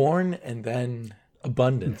 you were born and then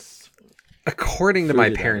abundance. According to my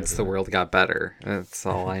parents, the world got better. That's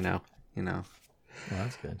all I know. Well,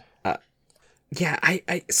 that's good. Yeah,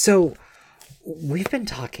 so we've been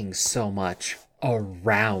talking so much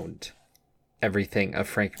around everything of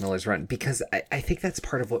Frank Miller's run because I think that's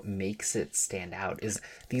part of what makes it stand out is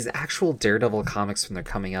these actual Daredevil comics when they're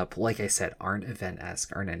coming up, like I said, aren't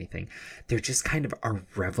event-esque, aren't anything. They're just kind of a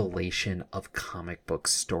revelation of comic book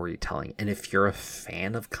storytelling. And if you're a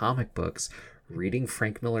fan of comic books, reading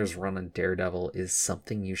Frank Miller's run on Daredevil is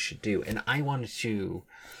something you should do. And I wanted to...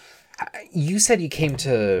 You said you came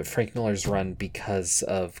to Frank Miller's run because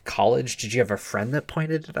of college. Did you have a friend that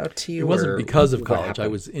pointed it out to you? It wasn't because of college. I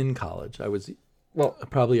was in college. I was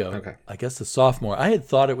probably I guess a sophomore. I had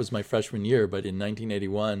thought it was my freshman year, but in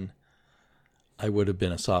 1981, I would have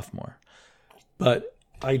been a sophomore. But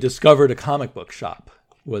I discovered a comic book shop.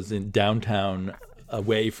 Was in downtown,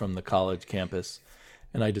 away from the college campus,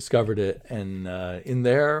 and I discovered it. And in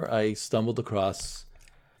there, I stumbled across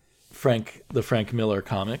the Frank Miller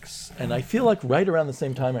comics, and I feel like right around the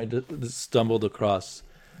same time I stumbled across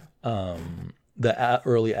the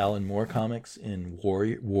early Alan Moore comics in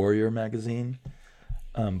Warrior magazine,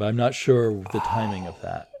 but I'm not sure the timing of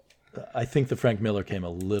that. I think the Frank Miller came a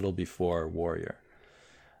little before Warrior,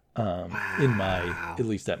 at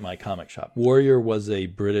least at my comic shop. Warrior was a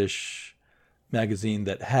British magazine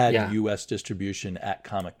that had U.S. distribution at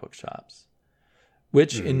comic book shops.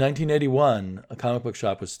 Which in 1981, a comic book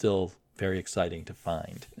shop was still very exciting to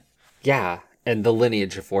find. Yeah, and the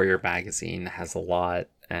lineage of Warrior magazine has a lot.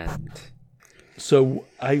 And so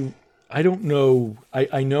I don't know.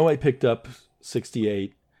 I know I picked up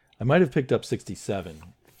 68. I might have picked up 67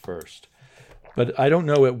 first, but I don't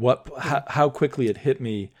know how quickly it hit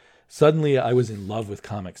me. Suddenly, I was in love with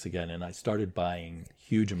comics again, and I started buying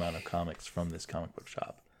huge amount of comics from this comic book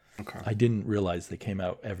shop. Okay. I didn't realize they came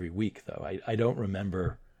out every week, though. I don't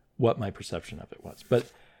remember what my perception of it was.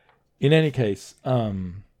 But in any case,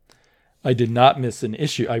 I did not miss an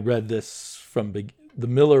issue. I read this from the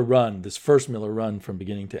Miller run, this first Miller run from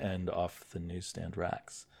beginning to end off the newsstand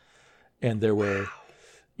racks. And there were,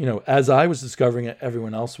 as I was discovering it,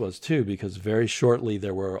 everyone else was too, because very shortly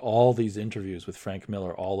there were all these interviews with Frank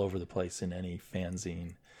Miller all over the place in any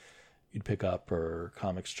fanzine you'd pick up or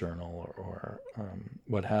Comics Journal or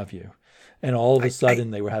what have you. And all of a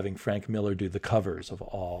sudden they were having Frank Miller do the covers of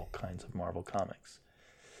all kinds of Marvel comics.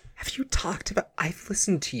 Have you talked about... I've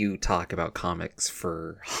listened to you talk about comics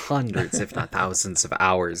for hundreds, if not thousands of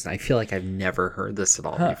hours, and I feel like I've never heard this at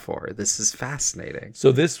all before. This is fascinating.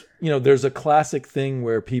 So this, there's a classic thing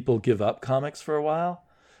where people give up comics for a while.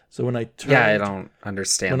 So when I I don't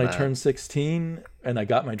understand When I turned 16 and I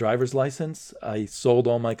got my driver's license, I sold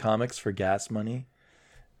all my comics for gas money.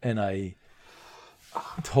 And I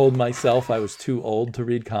told myself I was too old to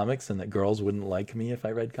read comics and that girls wouldn't like me if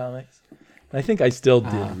I read comics. And I think I still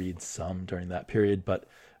did read some during that period, but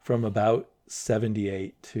from about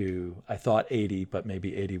 78 to, I thought 80, but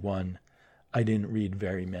maybe 81, I didn't read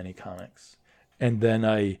very many comics. And then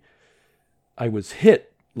I was hit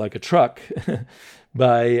like a truck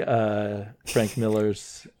by Frank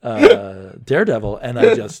Miller's Daredevil, and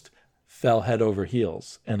I just fell head over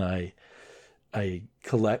heels. And I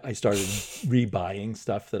started rebuying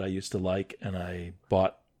stuff that I used to like, and I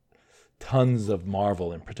bought tons of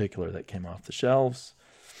Marvel in particular that came off the shelves.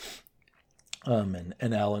 And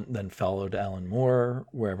Alan then followed Alan Moore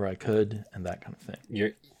wherever I could, and that kind of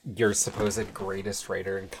thing. Your supposed greatest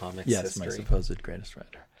writer in comics history. Yes, my supposed greatest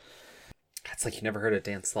writer. It's like you never heard of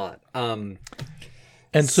Dan Slott.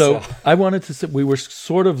 And so I wanted to say, we were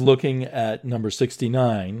sort of looking at number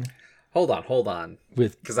 69. Hold on.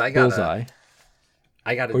 With Bullseye.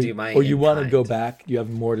 I got to do my... Or you want to go back? You have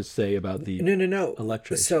more to say about the... No.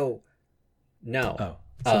 Electric. So, no. Oh,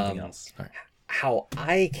 something else. All right. How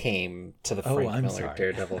I came to the Frank Miller sorry.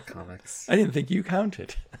 Daredevil comics. I didn't think you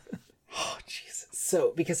counted. Oh, Jesus.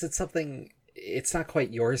 So, because it's something... It's not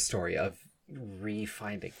quite your story of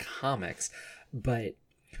refinding comics. But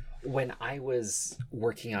when I was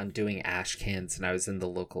working on doing ash cans and I was in the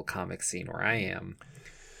local comic scene where I am,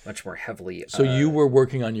 much more heavily. So you were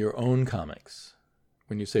working on your own comics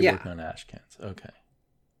when you say Yeah. working on ash cans. Okay.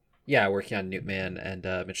 Yeah, working on Newtman and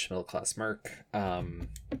Mitch Middle Class Merc,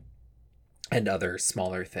 and other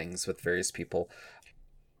smaller things with various people.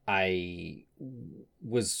 I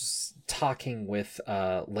was talking with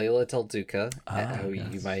Layla Del Duca, who you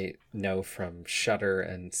yes. might know from Shudder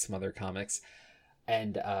and some other comics,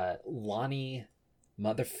 and Lonnie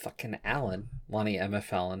motherfucking Allen, Lonnie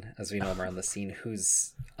MF Allen, as we know him around the scene,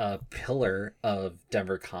 who's a pillar of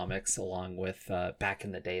Denver comics, along with back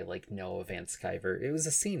in the day, like Noah Van Sciver. It was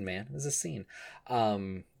a scene, man. It was a scene.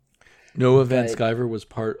 Noah Van But- Sciver was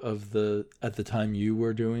part of at the time you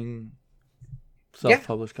were doing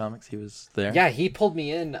self-published comics. He was there. Yeah, he pulled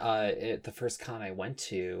me in at the first con I went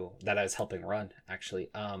to that I was helping run, actually.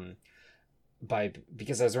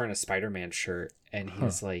 Because I was wearing a Spider-Man shirt, and he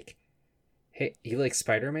was like, "Hey, you like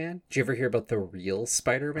Spider-Man? Did you ever hear about the real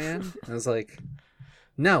Spider-Man?" I was like,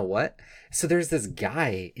 "No, what?" So there's this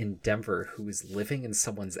guy in Denver who was living in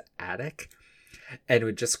someone's attic and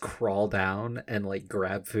would just crawl down and like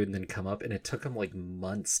grab food and then come up, and it took him like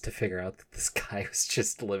months to figure out that this guy was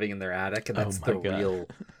just living in their attic, and that's my the God. real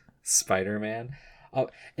Spider-Man. Oh,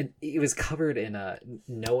 and it was covered in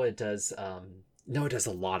Noah does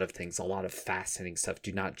a lot of things, a lot of fascinating stuff.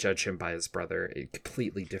 Do not judge him by his brother.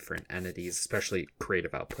 Completely different entities, especially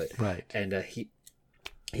creative output. Right. And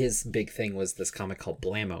his big thing was this comic called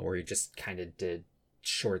Blammo, where he just kind of did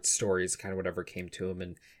short stories, kind of whatever came to him,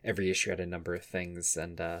 and every issue had a number of things,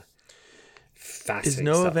 and fascinating Is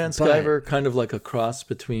Noah stuff. Van But- Sciver kind of like a cross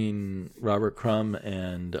between Robert Crumb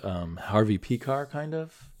and Harvey Pekar, kind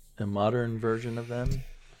of? A modern version of them?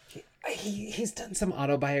 He's done some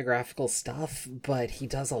autobiographical stuff, but he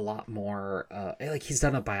does a lot more. Like he's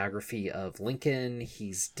done a biography of Lincoln.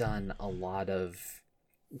 He's done a lot of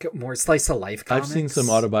more slice of life comics. I've seen some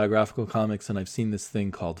autobiographical comics, and I've seen this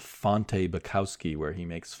thing called Fonte Bukowski, where he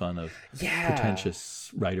makes fun of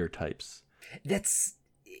pretentious writer types. That's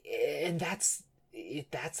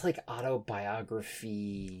like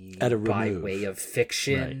autobiography At a by remove. way of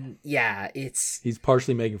fiction. Right. Yeah, it's He's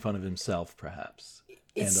partially making fun of himself, perhaps.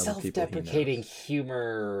 it's and other people he self-deprecating knows.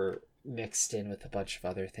 humor mixed in with a bunch of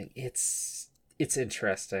other things. It's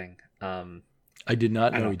interesting. I did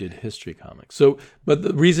not know don't- he did history comics. So, but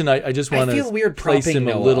the reason I just want I to feel weird place propping him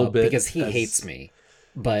a Noah little up bit because he as- hates me.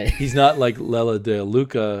 But He's not like Lela Del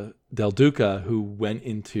Duca, who went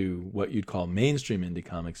into what you'd call mainstream indie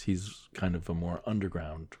comics. He's kind of a more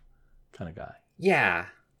underground kind of guy. yeah.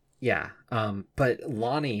 But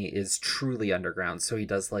Lonnie is truly underground. So he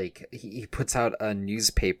does like he puts out a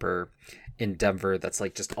newspaper in Denver that's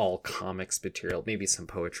like just all comics material, maybe some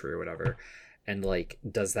poetry or whatever. And like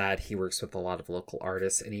does that. He works with a lot of local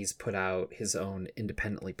artists, and he's put out his own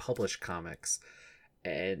independently published comics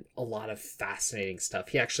and a lot of fascinating stuff.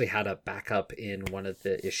 He actually had a backup in one of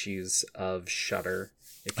the issues of Shudder.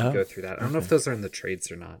 If you go through that, I don't know if those are in the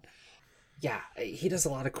trades or not. Yeah, he does a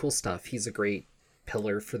lot of cool stuff. He's a great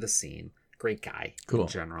pillar for the scene. Great guy Cool. in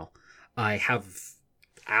general. I have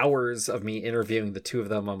hours of me interviewing the two of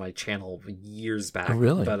them on my channel years back. Oh,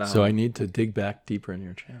 really? But, So I need to dig back deeper in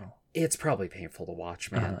your channel. it's probably painful to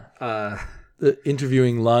watch, man.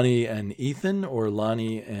 Interviewing Lonnie and Ethan, or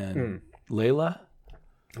Lonnie and Layla?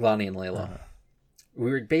 Lonnie and Layla.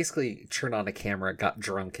 We would basically turn on a camera, got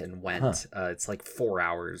drunk, and went. It's like 4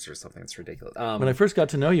 hours or something. It's ridiculous. When I first got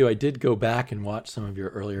to know you, I did go back and watch some of your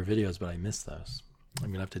earlier videos, but I missed those. I'm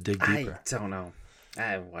going to have to dig deeper. I don't know.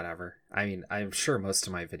 Whatever. I mean, I'm sure most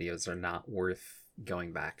of my videos are not worth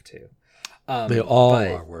going back to. They all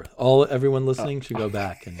but- are worth. Everyone listening should go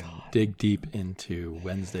back and dig deep into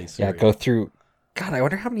Wednesday series. Yeah, go through. God, I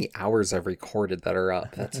wonder how many hours I've recorded that are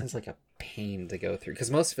up. That sounds like a pain to go through,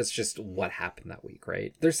 because most of it's just what happened that week,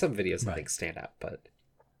 right? There's some videos that I think stand out, but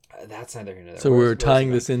that's neither here nor there. So we're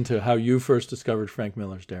tying this into how you first discovered Frank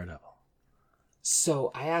Miller's Daredevil.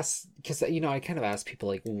 So I asked, because I kind of asked people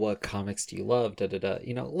like, what comics do you love?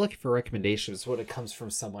 Looking for recommendations when it comes from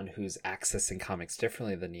someone who's accessing comics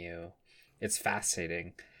differently than you. It's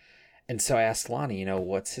fascinating. And so I asked Lonnie,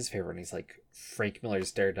 what's his favorite? And he's like, Frank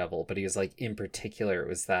Miller's Daredevil. But he was like, in particular, it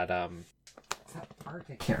was that arc?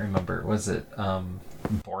 I can't remember. Was it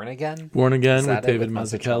Born Again? Born Again Is with that it, David with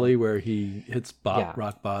Mazzucchelli, where he hits Yeah.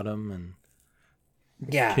 rock bottom, and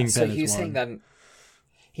Yeah, Kingpin so is he was saying one. that.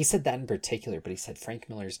 He said that in particular, but he said Frank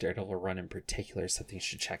Miller's Daredevil run in particular is something you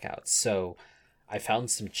should check out. So I found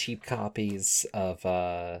some cheap copies of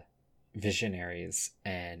Visionaries,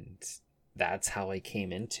 and that's how I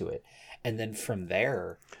came into it. And then from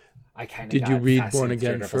there, I kind of Did you read Born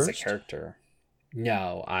Again as a first? character.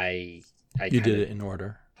 No, I You did it in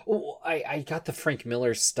order. Well, I got the Frank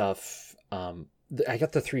Miller stuff. I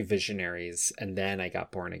got the Three Visionaries, and then I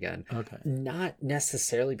got Born Again. Okay. Not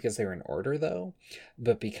necessarily because they were in order, though,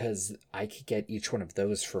 but because I could get each one of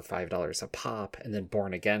those for $5 a pop, and then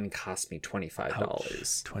Born Again cost me $25.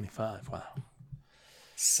 Ouch. 25. Wow.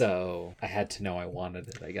 So I had to know I wanted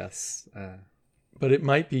it, I guess. But it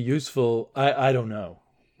might be useful. I don't know.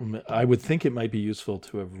 I would think it might be useful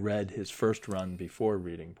to have read his first run before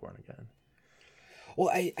reading Born Again. Well,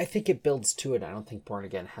 I think it builds to it. I don't think Born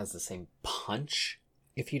Again has the same punch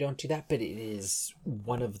if you don't do that, but it is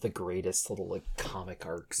one of the greatest little like comic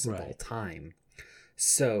arcs of all time.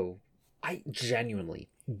 So I genuinely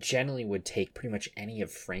would take pretty much any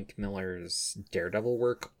of Frank Miller's Daredevil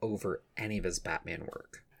work over any of his Batman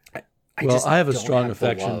work. I have a strong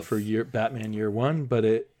affection for Batman Year One,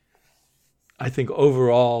 but I think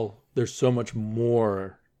overall there's so much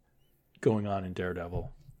more going on in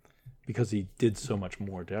Daredevil because he did so much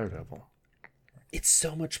more Daredevil. It's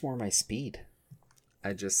so much more my speed.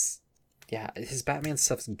 His Batman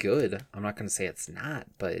stuff's good. I'm not going to say it's not,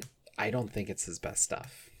 but I don't think it's his best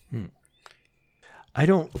stuff. I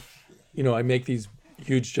don't, I make these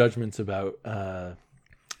huge judgments about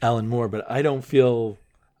Alan Moore, but I don't feel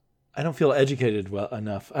educated well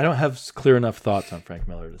enough. I don't have clear enough thoughts on Frank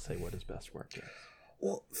Miller to say what his best work is.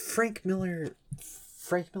 Well, Frank Miller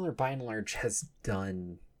by and large has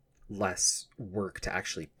done less work to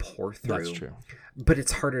actually pour through. That's true. But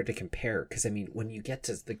it's harder to compare because, I mean, when you get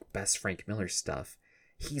to the best Frank Miller stuff,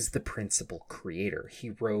 he's the principal creator.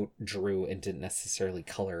 He wrote, drew, and didn't necessarily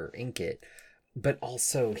color or ink it. But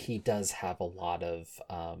also he does have a lot of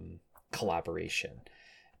collaboration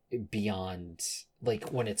beyond, like,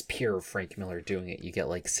 when it's pure Frank Miller doing it, you get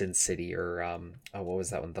like Sin City or what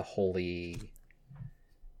was that one? The Holy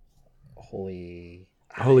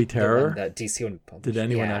Terror. That DC one. Did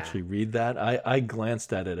anyone actually read that? I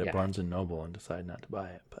glanced at it at Barnes and Noble and decided not to buy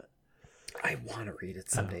it, but I want to read it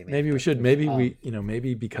someday. Maybe we should. Maybe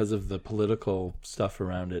maybe because of the political stuff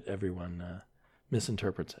around it, everyone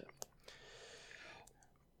misinterprets it.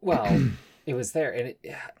 Well, it was there, and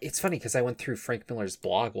it's funny because I went through Frank Miller's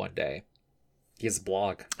blog one day. He has a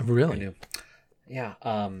blog. Really? Yeah.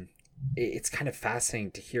 It's kind of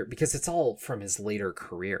fascinating to hear because it's all from his later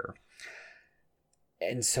career.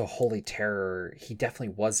 And so Holy Terror, he definitely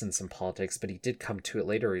was in some politics, but he did come to it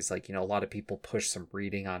later. He's like, a lot of people push some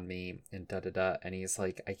reading on me and da-da-da. And he's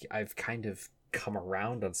like, I've kind of come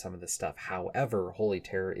around on some of this stuff. However, Holy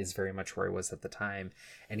Terror is very much where he was at the time.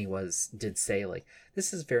 And he did say, like,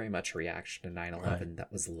 this is very much a reaction to 9/11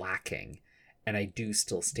 that was lacking. And I do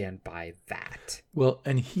still stand by that. Well,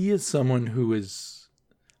 and he is someone who is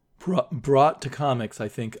brought to comics, I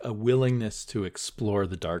think, a willingness to explore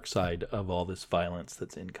the dark side of all this violence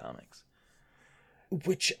that's in comics.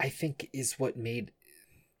 Which I think is what made...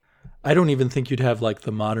 I don't even think you'd have like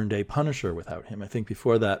the modern day Punisher without him. I think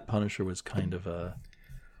before that, Punisher was kind of a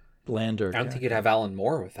blander. I don't think you'd have Alan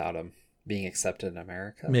Moore without him being accepted in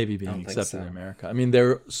America. Maybe being accepted in America. I mean,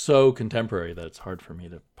 they're so contemporary that it's hard for me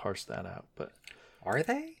to parse that out. But are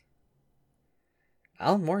they?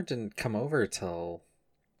 Alan Moore didn't come over till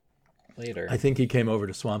later. I think he came over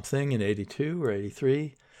to Swamp Thing in 82 or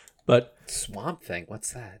 83. But Swamp Thing,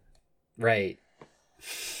 what's that? Right.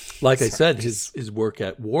 Like I said, his work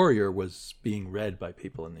at Warrior was being read by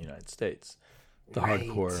people in the United States, the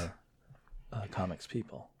hardcore comics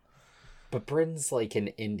people. But Britain's like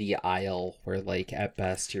an indie isle where, like, at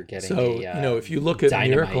best you're getting if you look at Dynamite.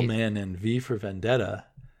 Miracle Man and V for Vendetta,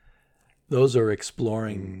 those are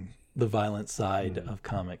exploring the violent side of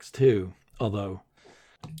comics too. Although,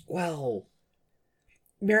 well,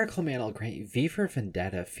 Miracle Man, I'll grant you, V for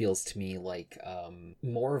Vendetta feels to me like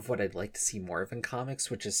more of what I'd like to see more of in comics,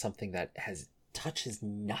 which is something that touches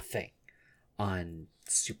nothing on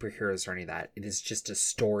superheroes or any of that. It is just a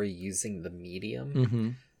story using the medium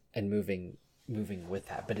and moving with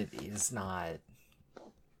that, but it's not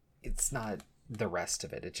the rest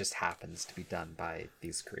of it. It just happens to be done by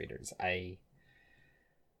these creators.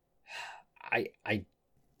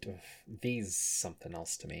 V's something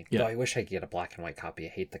else to me. Though I wish I could get a black and white copy. I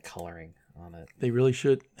hate the coloring on it. They really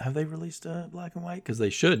should. Have they released a black and white? Because they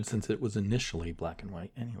should, since it was initially black and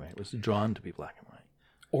white. Anyway, it was drawn to be black and white.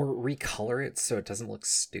 Or recolor it so it doesn't look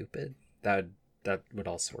stupid. That would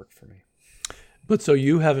also work for me. But so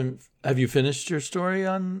have you finished your story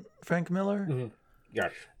on Frank Miller? Mm-hmm. Yeah.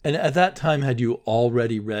 And at that time, had you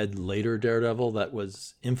already read later Daredevil that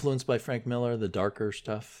was influenced by Frank Miller, the darker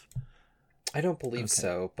stuff? I don't believe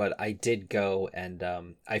so, but I did go and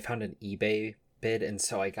I found an eBay bid, and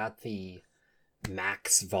so I got the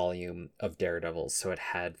max volume of Daredevil, so it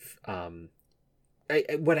had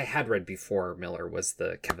what I had read before Miller was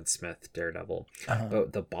the Kevin Smith Daredevil,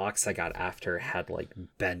 but the box I got after had like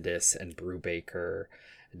Bendis and Brubaker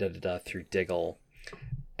through Diggle,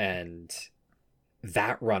 and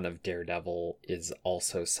that run of Daredevil is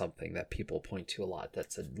also something that people point to a lot.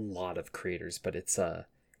 That's a lot of creators, but it's a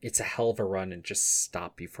hell of a run, and just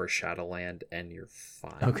stop before Shadowland and you're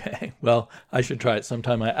fine. Okay, well, I should try it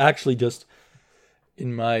sometime. I actually just,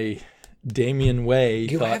 in my Damian way,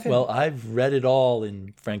 thought, well, I've read it all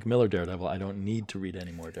in Frank Miller Daredevil. I don't need to read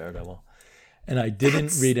any more Daredevil. And I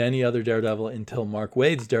didn't read any other Daredevil until Mark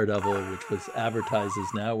Waid's Daredevil, which was advertised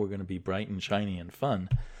as now we're going to be bright and shiny and fun.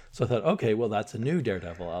 So I thought, okay, well, that's a new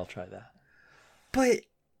Daredevil. I'll try that. But,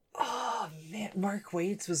 oh, man, Mark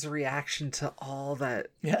Waid's was a reaction to all that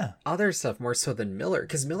other stuff, more so than Miller.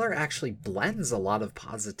 Because Miller actually blends a lot of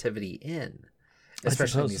positivity in,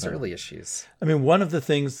 especially in these early issues. I mean, one of the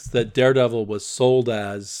things that Daredevil was sold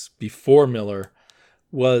as before Miller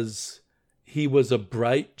was he was a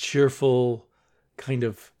bright, cheerful kind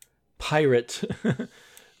of pirate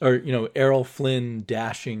or, Errol Flynn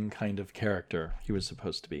dashing kind of character he was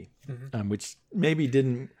supposed to be, which maybe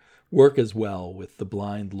didn't work as well with the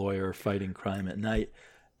blind lawyer fighting crime at night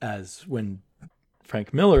as when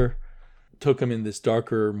Frank Miller took him in this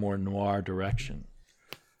darker, more noir direction.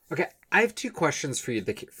 Okay, I have 2 questions for you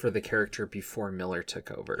for the character before Miller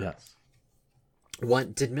took over. Yes.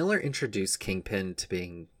 One, did Miller introduce Kingpin to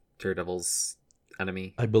being Daredevil's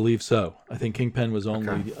enemy? I believe so. I think Kingpin was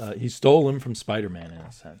only... he stole him from Spider-Man in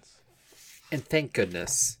a sense. And thank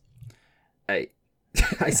goodness. I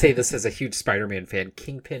say this as a huge Spider-Man fan.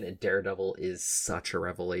 Kingpin and Daredevil is such a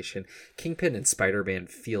revelation. Kingpin and Spider-Man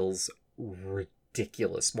feels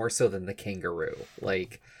ridiculous, more so than the Kangaroo.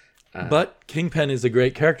 But Kingpin is a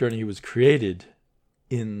great character, and he was created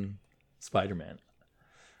in Spider-Man.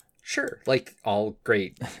 Sure, like all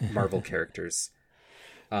great Marvel characters.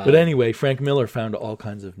 But anyway, Frank Miller found all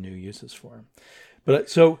kinds of new uses for him. But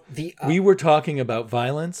so we were talking about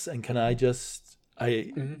violence, and can I just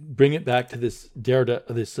bring it back to this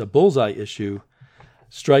Bullseye issue?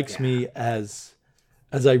 Strikes me as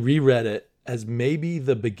I reread it as maybe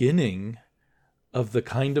the beginning of the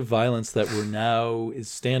kind of violence that we're now is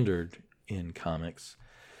standard in comics.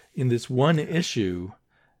 In this one issue,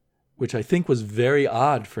 which I think was very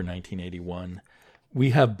odd for 1981,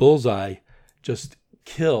 we have Bullseye just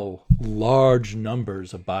kill large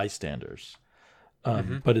numbers of bystanders.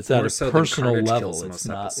 But it's at a personal level. It's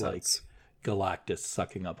not like Galactus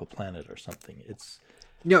sucking up a planet or something. It's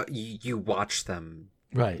no, you watch them.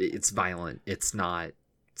 Right. It's violent. It's not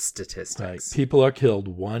statistics. Right. People are killed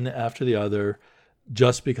one after the other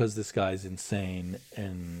just because this guy's insane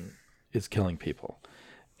and is killing people.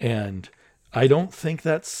 And I don't think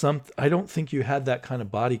I don't think you had that kind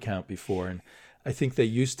of body count before. And I think they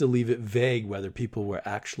used to leave it vague whether people were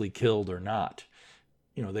actually killed or not.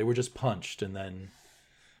 They were just punched and then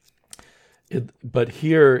but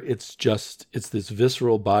here it's this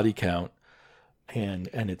visceral body count and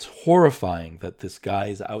it's horrifying that this guy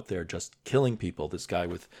is out there just killing people. This guy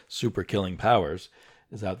with super killing powers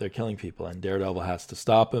is out there killing people, and Daredevil has to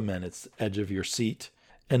stop him, and it's edge of your seat.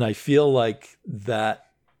 And I feel like that,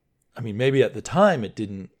 I mean, maybe at the time it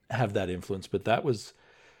didn't have that influence, but that was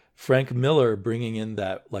Frank Miller bringing in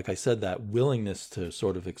that, like I said, that willingness to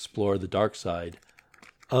sort of explore the dark side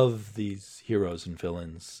of these heroes and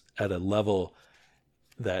villains at a level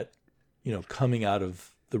that, coming out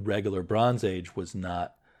of the regular Bronze Age was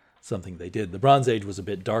not something they did. The Bronze Age was a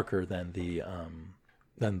bit darker than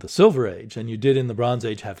the Silver Age, and you did in the Bronze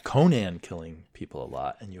Age have Conan killing people a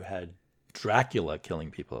lot, and you had Dracula killing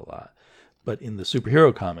people a lot. But in the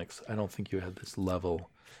superhero comics, I don't think you had this level.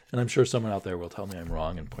 And I'm sure someone out there will tell me I'm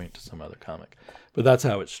wrong and point to some other comic. But that's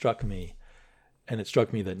how it struck me. And it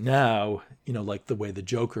struck me that now, like the way the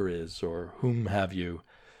Joker is or whom have you,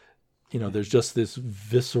 there's just this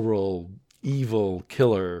visceral, evil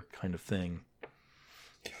killer kind of thing.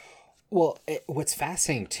 Well, what's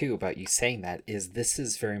fascinating, too, about you saying that is this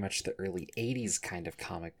is very much the early 80s kind of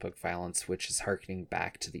comic book violence, which is harkening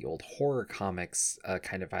back to the old horror comics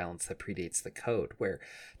kind of violence that predates the Code, where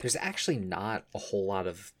there's actually not a whole lot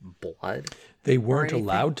of blood. They weren't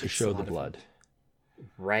allowed to show the blood.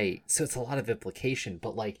 Right. So it's a lot of implication,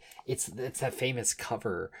 but it's that famous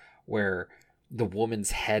cover where the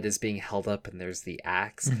woman's head is being held up and there's the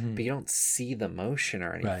axe, but you don't see the motion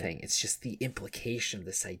or anything. Right. It's just the implication of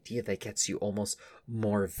this idea that gets you almost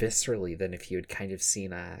more viscerally than if you had kind of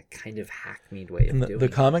seen a kind of hackneyed way of doing it. The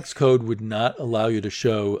Comics Code would not allow you to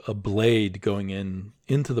show a blade going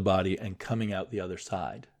into the body and coming out the other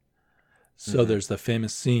side. So there's the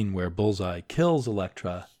famous scene where Bullseye kills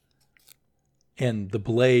Elektra and the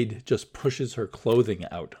blade just pushes her clothing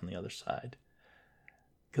out on the other side,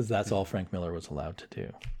 because that's all Frank Miller was allowed to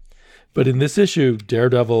do. But in this issue,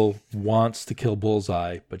 Daredevil wants to kill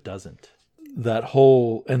Bullseye, but doesn't. That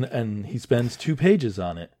whole, and he spends 2 pages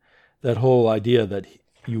on it, that whole idea that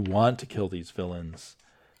you want to kill these villains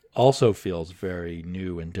also feels very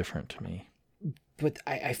new and different to me. But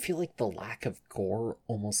I feel like the lack of gore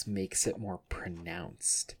almost makes it more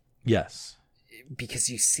pronounced. Yes. Because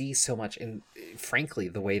you see so much, and frankly,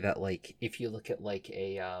 the way that, like, if you look at, like,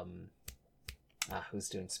 a, who's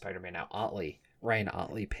doing Spider-Man now? Ryan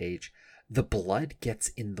Otley page, the blood gets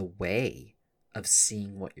in the way of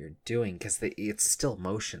seeing what you're doing, because it's still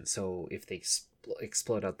motion, so if they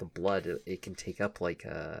explode out the blood, it can take up, like,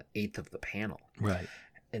 1/8 of the panel. Right.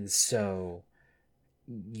 And so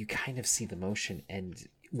you kind of see the motion, and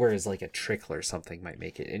whereas like a trickle or something might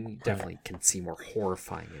make it, and you definitely can see more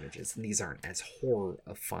horrifying images, and these aren't as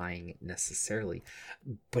horrifying necessarily,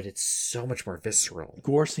 but it's so much more visceral.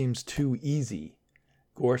 Gore seems too easy.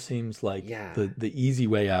 Gore seems like the easy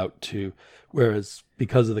way out to, whereas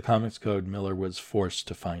because of the Comics Code, Miller was forced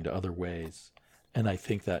to find other ways, and I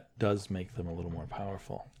think that does make them a little more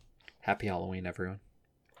powerful. Happy Halloween, everyone.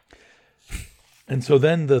 And so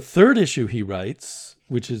then the 3rd issue he writes,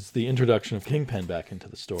 which is the introduction of Kingpin back into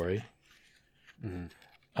the story,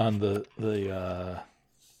 on the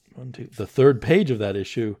 3rd page of that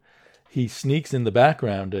issue, he sneaks in the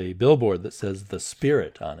background a billboard that says "The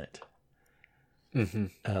Spirit" on it,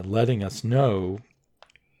 letting us know,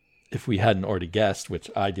 if we hadn't already guessed,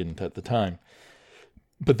 which I didn't at the time.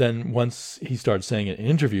 But then once he started saying it in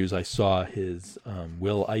interviews, I saw his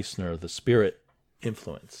Will Eisner, The Spirit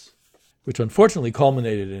influence, which unfortunately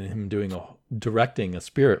culminated in him directing a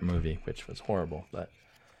Spirit movie, which was horrible, but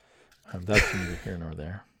that's neither here nor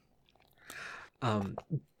there.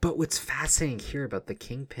 But what's fascinating here about the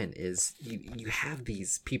Kingpin is you have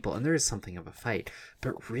these people, and there is something of a fight,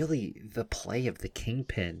 but really the play of the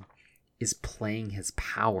Kingpin is playing his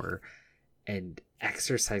power and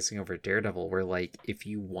exercising over Daredevil, where, like, if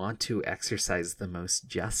you want to exercise the most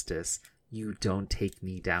justice, you don't take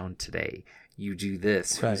me down today. You do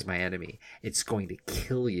this, who's my enemy. It's going to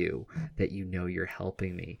kill you that you know you're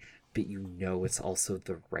helping me, but you know it's also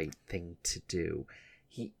the right thing to do.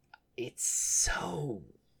 It's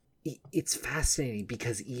fascinating,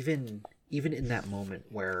 because even in that moment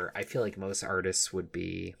where I feel like most artists would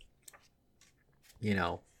be,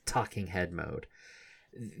 talking head mode,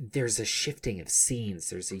 there's a shifting of scenes,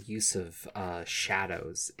 there's a use of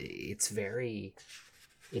shadows. It's very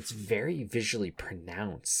visually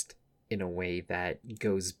pronounced in a way that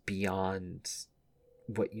goes beyond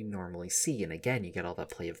what you normally see. And again, you get all that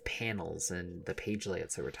play of panels and the page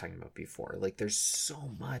layouts that we were talking about before. Like, there's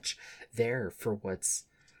so much there for what's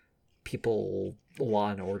people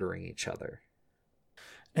law and ordering each other.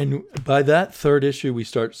 And by that 3rd issue, we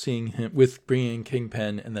start seeing him, with bringing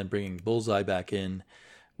Kingpin and then bringing Bullseye back in,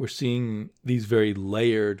 we're seeing these very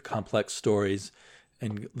layered, complex stories.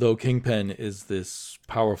 And though Kingpin is this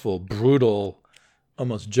powerful, brutal,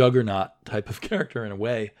 almost juggernaut type of character in a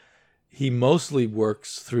way, he mostly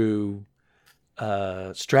works through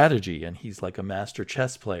strategy, and he's like a master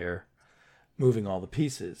chess player moving all the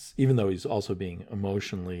pieces, even though he's also being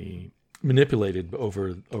emotionally manipulated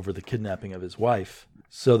over the kidnapping of his wife.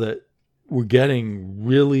 So that we're getting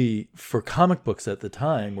really, for comic books at the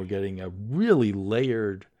time, we're getting a really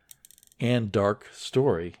layered and dark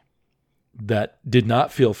story that did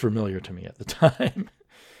not feel familiar to me at the time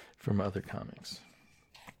from other comics.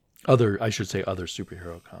 Other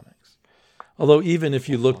superhero comics. Although even if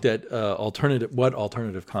you looked at what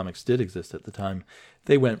alternative comics did exist at the time,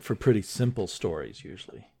 they went for pretty simple stories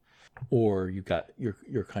usually. Or you got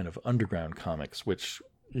your kind of underground comics, which,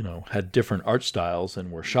 had different art styles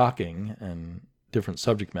and were shocking and different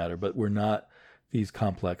subject matter, but were not these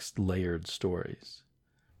complex layered stories.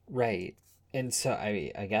 Right. And so,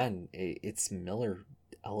 it's Miller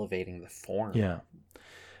elevating the form. Yeah.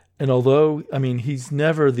 And although, he's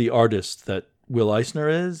never the artist that Will Eisner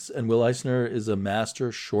is, and Will Eisner is a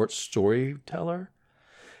master short storyteller,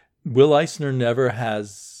 Will Eisner never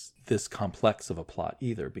has this complex of a plot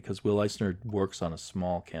either, because Will Eisner works on a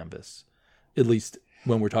small canvas, at least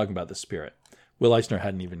when we're talking about The Spirit. Will Eisner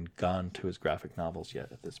hadn't even gone to his graphic novels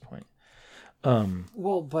yet at this point.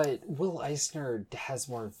 But Will Eisner has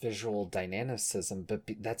more visual dynamicism, but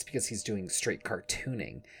that's because he's doing straight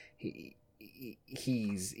cartooning.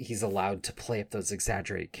 He's allowed to play up those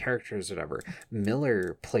exaggerated characters or whatever.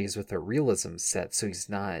 Miller plays with a realism set, so he's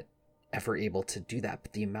not ever able to do that.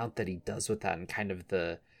 But the amount that he does with that, and kind of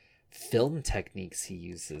the film techniques he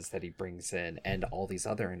uses that he brings in and all these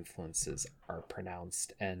other influences are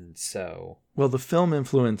pronounced. And so, well, the film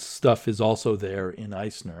influence stuff is also there in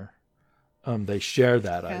Eisner. They share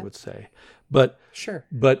that, I would say. But sure.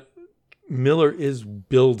 But Miller is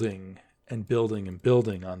building and building and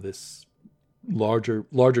building on this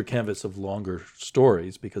larger canvas of longer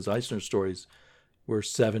stories, because Eisner's stories were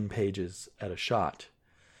 7 pages at a shot.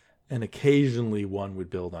 And occasionally one would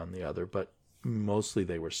build on the other, but mostly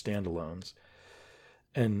they were standalones.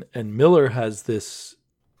 And Miller has this,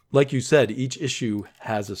 like you said, each issue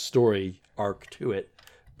has a story arc to it,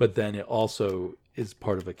 but then it also is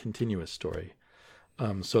part of a continuous story.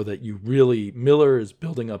 So that Miller is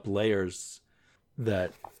building up layers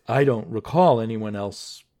that I don't recall anyone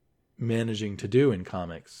else managing to do in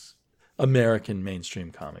comics, American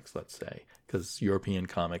mainstream comics, let's say, because European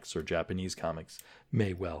comics or Japanese comics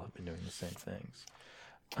may well have been doing the same things.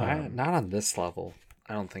 Not on this level.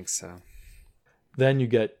 I don't think so. Then you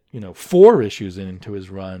get, 4 issues into his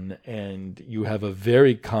run, and you have a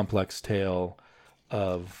very complex tale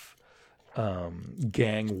of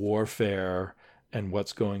gang warfare and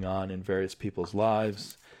what's going on in various people's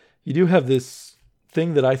lives. You do have this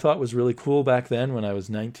thing that I thought was really cool back then when I was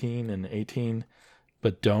 19 and 18,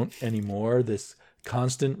 but don't anymore. This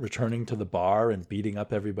constant returning to the bar and beating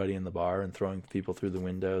up everybody in the bar and throwing people through the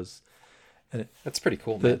windows. And that's pretty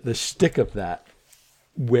cool, man. The shtick of that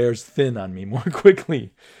wears thin on me more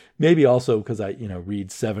quickly. Maybe also because I,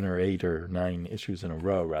 read 7 or 8 or 9 issues in a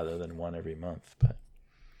row rather than one every month. But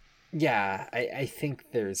yeah, I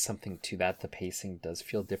think there's something to that. The pacing does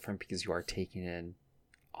feel different because you are taking in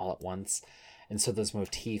all at once. And so those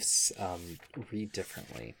motifs read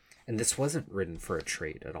differently. And this wasn't written for a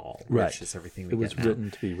trade at all. Right. Which is everything we It was get now.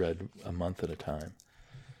 written to be read a month at a time.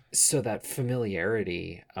 So that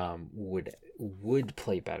familiarity would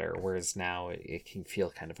play better, whereas now it can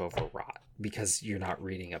feel kind of overwrought because you're not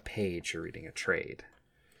reading a page, you're reading a trade.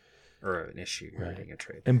 Or an issue, you're reading a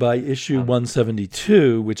trade. And by issue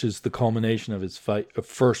 172, which is the culmination of his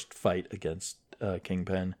first fight against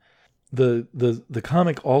Kingpin, the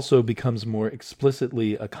comic also becomes more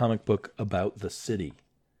explicitly a comic book about the city.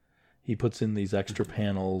 He puts in these extra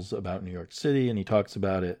panels about New York City, and he talks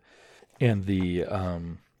about it. And the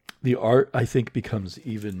art, I think, becomes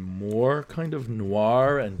even more kind of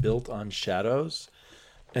noir and built on shadows.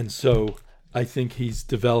 And so I think he's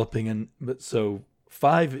developing, so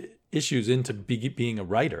 5 issues into being a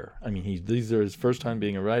writer. I mean, these are his first time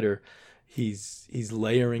being a writer. He's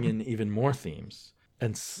layering in even more themes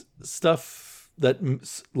and stuff that,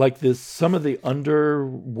 like this, some of the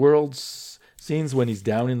underworld scenes when he's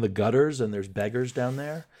down in the gutters and there's beggars down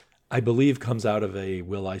there, I believe comes out of a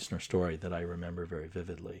Will Eisner story that I remember very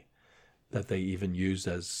vividly, that they even used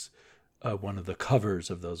as one of the covers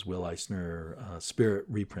of those Will Eisner Spirit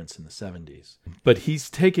reprints in the 70s. But he's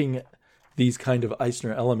taking these kind of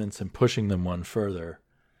Eisner elements and pushing them one further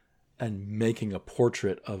and making a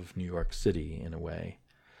portrait of New York City in a way.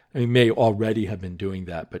 I mean, he may already have been doing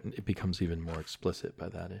that, but it becomes even more explicit by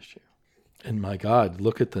that issue. And my God,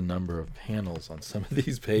 look at the number of panels on some of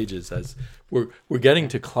these pages as we're getting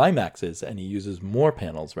to climaxes, and he uses more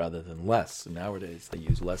panels rather than less. Nowadays, they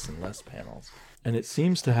use less and less panels. And it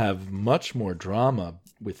seems to have much more drama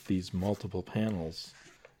with these multiple panels.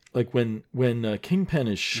 Like when Kingpin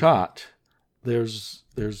is shot, there's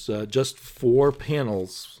just 4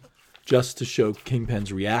 panels just to show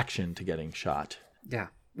Kingpin's reaction to getting shot. Yeah,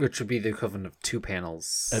 which would be the equivalent of 2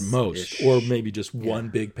 panels at most, or maybe just one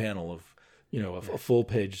big panel of, a full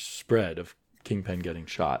page spread of Kingpin getting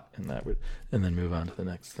shot, and then move on to the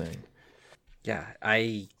next thing. Yeah,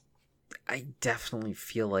 I definitely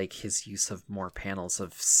feel like his use of more panels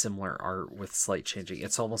of similar art with slight changing.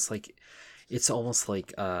 It's almost like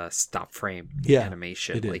stop frame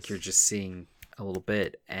animation. Like you're just seeing a little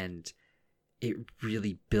bit, and it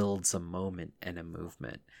really builds a moment and a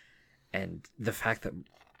movement. And the fact that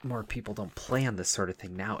more people don't play on this sort of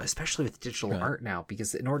thing now, especially with digital art now,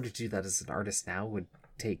 because in order to do that as an artist now would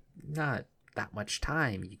take not that much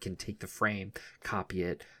time. You can take the frame, copy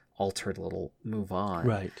it, alter it a little, move on.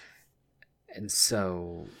 Right. And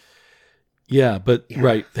so...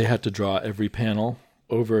 Right, they had to draw every panel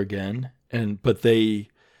over again.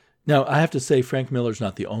 Now, I have to say, Frank Miller's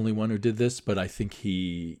not the only one who did this, but I think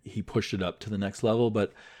he pushed it up to the next level.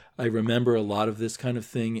 But I remember a lot of this kind of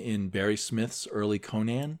thing in Barry Smith's early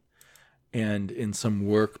Conan, and in some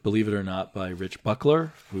work, believe it or not, by Rich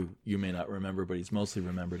Buckler, who you may not remember, but he's mostly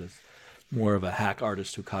remembered as more of a hack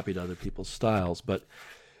artist who copied other people's styles.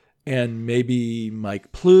 And maybe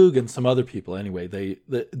Mike Plug and some other people. Anyway,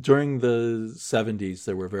 during the 70s,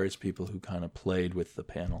 there were various people who kind of played with the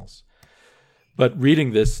panels. But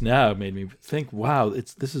reading this now made me think, wow,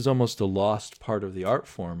 this is almost a lost part of the art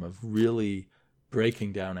form of really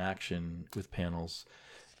breaking down action with panels,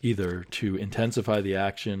 either to intensify the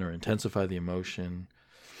action or intensify the emotion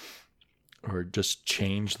or just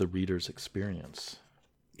change the reader's experience.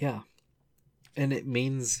 Yeah. And it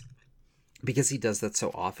means, because he does that so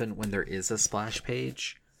often, when there is a splash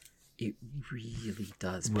page, it really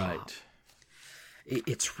does pop. Right.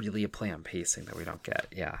 It's really a play on pacing that we don't get.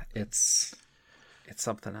 Yeah, it's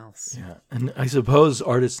something else. Yeah. And I suppose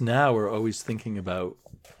artists now are always thinking about,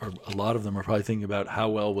 or a lot of them are probably thinking about, how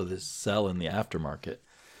well will this sell in the aftermarket?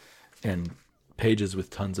 And pages with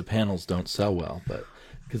tons of panels don't sell well, but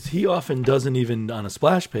because he often doesn't even on a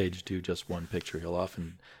splash page do just one picture. He'll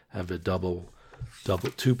often have a double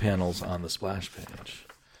 2 panels on the splash page.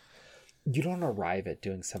 You don't arrive at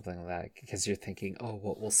doing something like that because you're thinking, oh,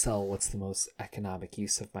 what will sell? What's the most economic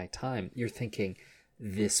use of my time? You're thinking,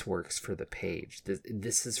 this works for the page.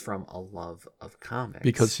 This is from a love of comics.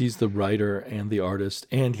 Because he's the writer and the artist,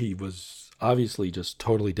 and he was obviously just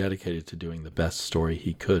totally dedicated to doing the best story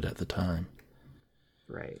he could at the time.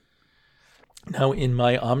 Right. Now, in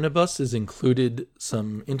my omnibus is included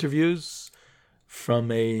some interviews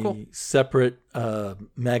from a separate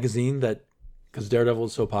magazine that, because Daredevil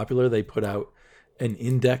is so popular, they put out an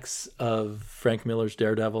index of Frank Miller's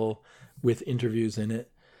Daredevil with interviews in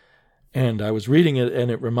it. And I was reading it,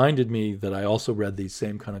 and it reminded me that I also read these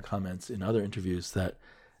same kind of comments in other interviews, that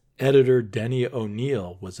editor Denny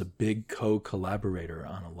O'Neil was a big co-collaborator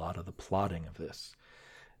on a lot of the plotting of this.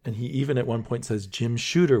 And he even at one point says Jim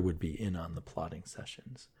Shooter would be in on the plotting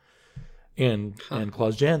sessions, and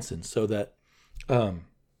Klaus Janson, so that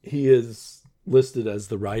he is listed as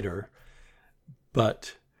the writer,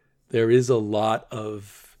 but there is a lot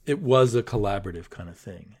of, it was a collaborative kind of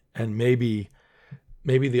thing. And maybe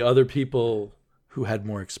the other people who had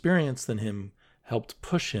more experience than him helped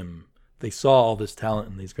push him. They saw all this talent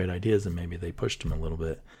and these great ideas, and maybe they pushed him a little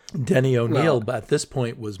bit. Denny O'Neil, at this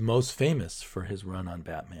point, was most famous for his run on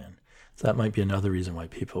Batman. So that might be another reason why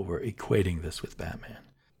people were equating this with Batman.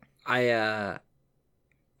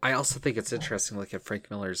 I also think it's interesting to look at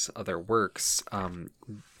Frank Miller's other works.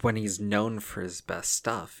 When he's known for his best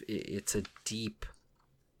stuff, it's a deep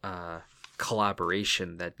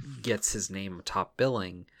collaboration that gets his name top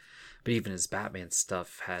billing. But even his Batman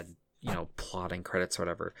stuff had, plotting credits or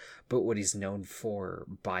whatever. But what he's known for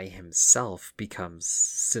by himself becomes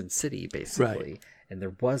Sin City, basically. Right. And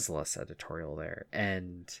there was less editorial there.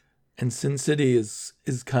 And Sin City is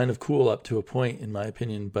kind of cool up to a point, in my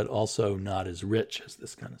opinion, but also not as rich as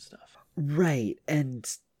this kind of stuff. Right. And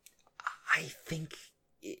I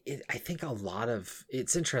think a lot of,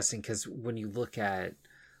 it's interesting because when you look at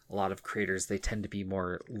a lot of creators, they tend to be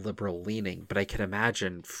more liberal leaning, but I can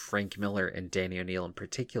imagine Frank Miller and Danny O'Neil in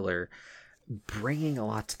particular bringing a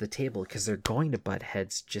lot to the table because they're going to butt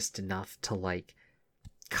heads just enough to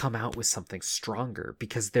come out with something stronger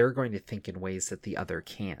because they're going to think in ways that the other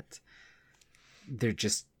can't. They're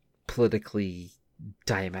just politically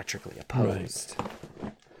diametrically opposed.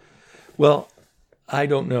 Right. Well, I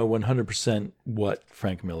don't know 100% what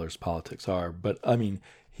Frank Miller's politics are, but I mean,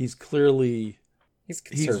 he's clearly... He's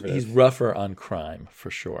conservative. He's rougher on crime, for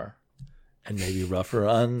sure. And maybe rougher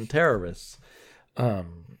on terrorists.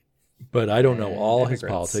 But I don't know all his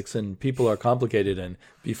politics. And people are complicated. And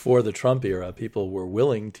before the Trump era, people were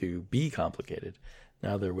willing to be complicated.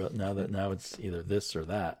 Now it's either this or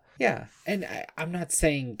that. Yeah. And I'm not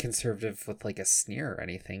saying conservative with a sneer or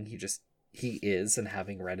anything. He is. And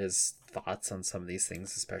having read his thoughts on some of these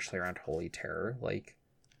things, especially around Holy Terror,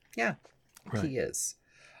 yeah, right. He is.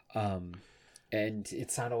 And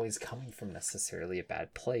it's not always coming from necessarily a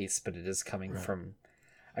bad place, but it is coming from,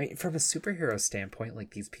 from a superhero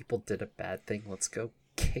standpoint, these people did a bad thing. Let's go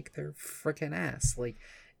kick their freaking ass.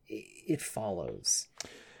 It follows.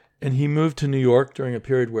 And he moved to New York during a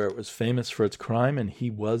period where it was famous for its crime, and he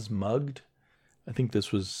was mugged. I think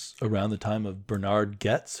this was around the time of Bernard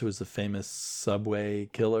Goetz, who was the famous subway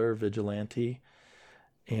killer vigilante.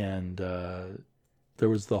 And there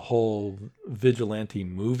was the whole vigilante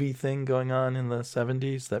movie thing going on in the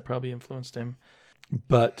 70s that probably influenced him.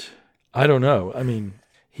 But I don't know. I mean,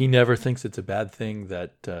 he never thinks it's a bad thing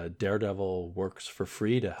that Daredevil works for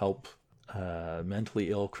free to help mentally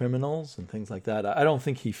ill criminals and things like that. I don't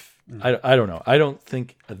think I don't know. I don't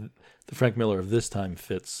think the Frank Miller of this time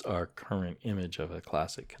fits our current image of a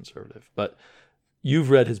classic conservative. But you've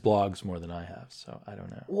read his blogs more than I have, so I don't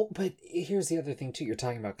know. Well, but here's the other thing, too. You're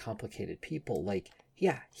talking about complicated people.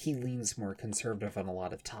 Yeah, he leans more conservative on a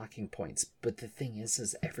lot of talking points. But the thing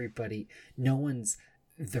is no one's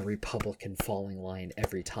the Republican falling line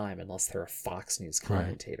every time unless they're a Fox News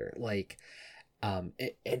commentator. Right.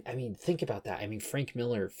 And I mean, think about that. I mean, Frank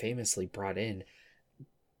Miller famously brought in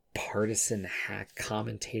partisan hack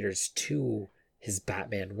commentators to his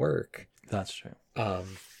Batman work. That's true.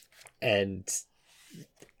 And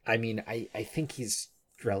I mean, I think he's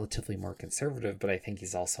relatively more conservative, but I think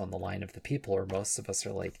he's also on the line of the people, or most of us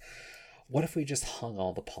are like, what if we just hung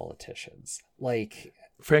all the politicians? Like,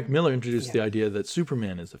 Frank Miller introduced the idea that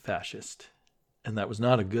Superman is a fascist, and that was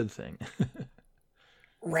not a good thing.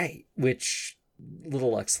 right, which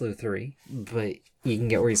little Lex Luthor-y, but you can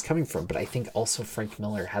get where he's coming from. But I think also Frank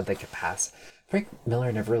Miller had the capacity. Frank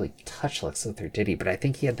Miller never really touched Lex Luthor, did he? But I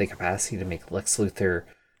think he had the capacity to make Lex Luthor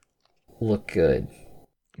look good.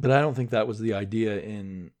 But I don't think that was the idea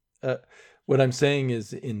in... what I'm saying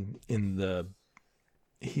is in the...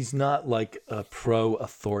 He's not like a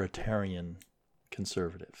pro-authoritarian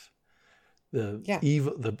conservative.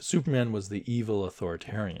 The Superman was the evil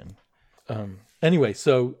authoritarian. Anyway,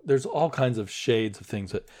 so there's all kinds of shades of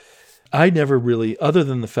things that I never really, other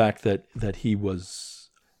than the fact that he was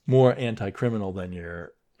more anti-criminal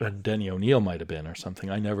than Denny O'Neil might have been or something.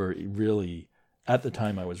 I never really, at the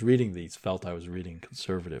time I was reading these, felt I was reading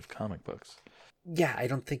conservative comic books. Yeah, I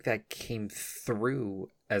don't think that came through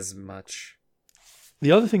as much.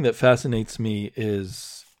 The other thing that fascinates me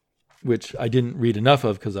is, which I didn't read enough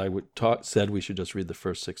of because I said we should just read the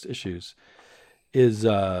first 6 issues, is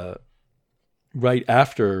right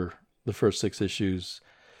after the first 6 issues,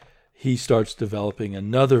 he starts developing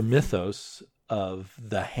another mythos of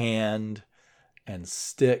the hand and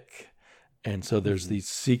stick. And so there's these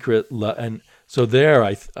secret... and so there,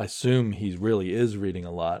 I assume he really is reading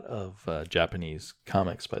a lot of Japanese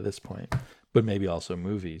comics by this point, but maybe also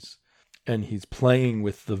movies. And he's playing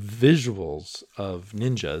with the visuals of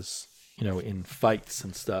ninjas, in fights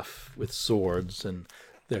and stuff with swords and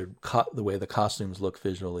the way the costumes look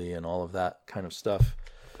visually and all of that kind of stuff,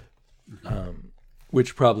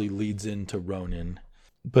 which probably leads into Ronin.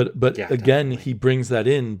 But yeah, again, definitely. He brings that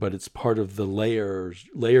in, but it's part of the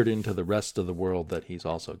layered into the rest of the world that he's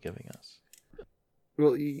also giving us.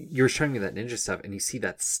 Well, you were showing me that ninja stuff, and you see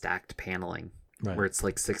that stacked paneling, right, where it's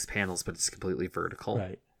like 6 panels, but it's completely vertical.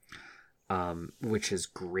 Right. Which is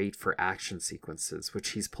great for action sequences,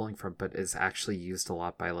 which he's pulling from, but is actually used a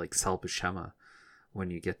lot by like Sal Buscema when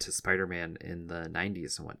you get to Spider-Man in the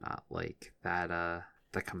 90s and whatnot. Like that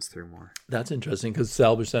comes through more. That's interesting because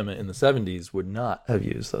Sal Buscema in the 70s would not have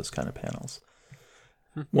used those kind of panels.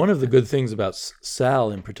 One of the good things about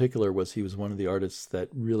Sal in particular was he was one of the artists that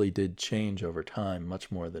really did change over time,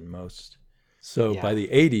 much more than most. So by the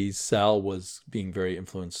 80s, Sal was being very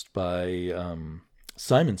influenced by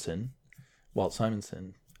Walt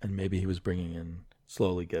Simonson, and maybe he was bringing in,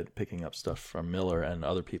 slowly picking up stuff from Miller and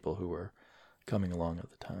other people who were coming along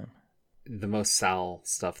at the time. The most Sal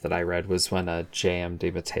stuff that I read was when J.M.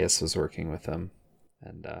 DeMatteis was working with him,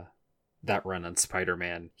 and that run on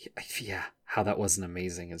Spider-Man, how that wasn't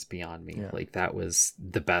amazing is beyond me. Yeah. Like, that was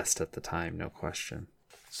the best at the time, no question.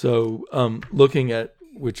 So looking at,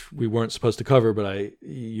 which we weren't supposed to cover, but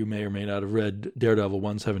you may or may not have read Daredevil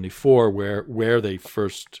 174, where they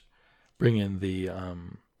first bring in the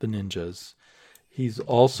ninjas. He's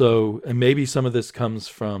also, and maybe some of this comes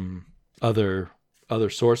from other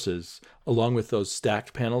sources, along with those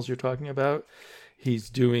stacked panels you're talking about.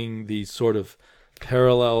 He's doing these sort of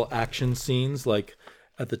parallel action scenes, like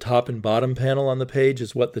at the top and bottom panel on the page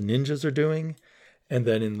is what the ninjas are doing, and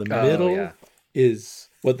then in the middle is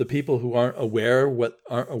what the people who aren't aware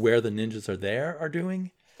the ninjas are there are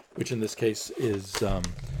doing, which in this case is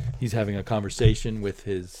he's having a conversation with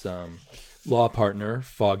his law partner,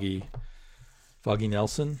 Foggy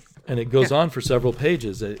Nelson, and it goes on for several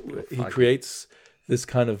pages. He creates this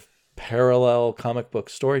kind of parallel comic book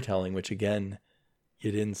storytelling, which again,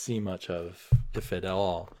 you didn't see much of, if at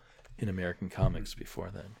all, in American comics before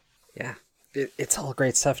then. Yeah, it's all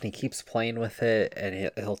great stuff, and he keeps playing with it,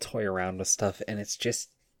 and he'll toy around with stuff, and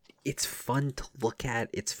it's fun to look at,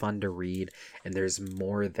 it's fun to read, and there's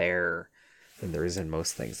more there than there is in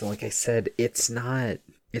most things. And like I said, it's not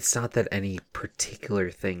that any particular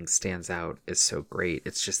thing stands out as so great.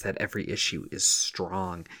 It's just that every issue is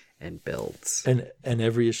strong and builds. And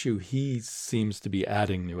every issue he seems to be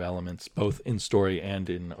adding new elements, both in story and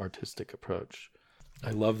in artistic approach.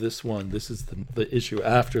 I love this one. This is the issue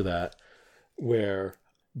after that, where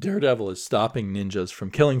Daredevil is stopping ninjas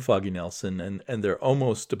from killing Foggy Nelson, and they're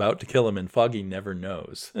almost about to kill him, and Foggy never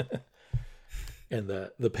knows. And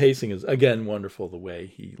the pacing is, again, wonderful, the way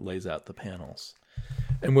he lays out the panels.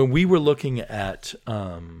 And when we were looking at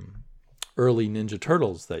early Ninja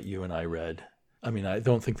Turtles that you and I read, I mean, I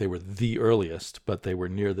don't think they were the earliest, but they were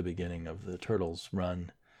near the beginning of the Turtles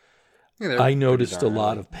run. Yeah, they're I pretty noticed a darn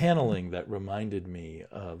lot early. of paneling that reminded me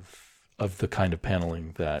of the kind of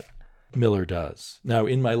paneling that Miller does. Now,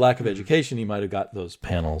 in my lack of education, he might have got those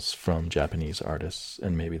panels from Japanese artists,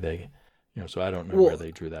 and maybe they, so I don't know where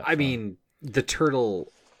they drew that I from. mean, the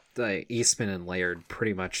Turtle, the Eastman and Laird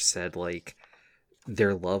pretty much said, like,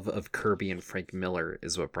 their love of Kirby and Frank Miller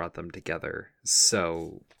is what brought them together.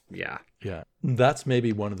 So, yeah. Yeah, that's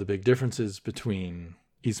maybe one of the big differences between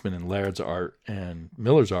Eastman and Laird's art and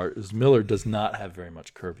Miller's art is Miller does not have very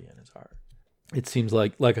much Kirby in his art. It seems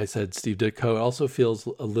like I said, Steve Ditko also feels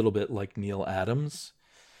a little bit like Neil Adams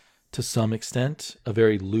to some extent, a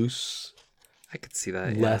very loose, I could see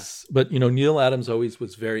that. less. But, Neil Adams always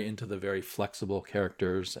was very into the very flexible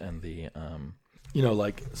characters and the,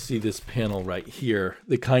 like see this panel right here,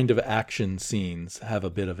 the kind of action scenes have a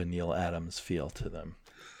bit of a Neil Adams feel to them.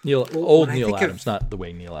 Old when I Neil think Adams, of- not the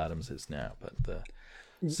way Neil Adams is now, but the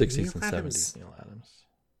 60s Neil and Adams- 70s Neil Adams.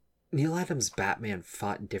 Neil Adams' Batman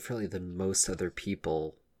fought differently than most other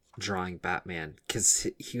people drawing Batman because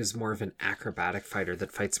he was more of an acrobatic fighter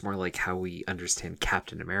that fights more like how we understand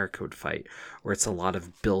Captain America would fight, where it's a lot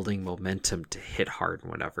of building momentum to hit hard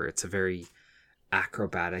and whatever. It's a very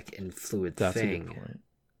acrobatic and fluid That's a thing. good point.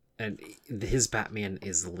 And his Batman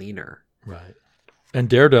is leaner. Right. And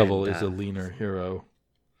Daredevil And, is a leaner hero.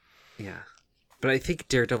 Yeah. But I think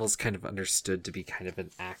Daredevil's kind of understood to be kind of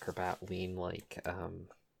an acrobat lean,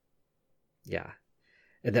 yeah.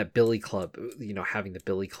 And that Billy Club, having the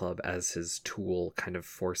Billy Club as his tool kind of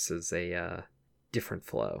forces a different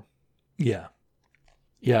flow. Yeah.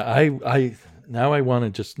 Yeah, I now I want to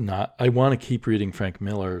just not, I want to keep reading Frank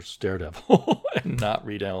Miller's Daredevil and not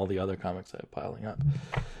read all the other comics I have piling up.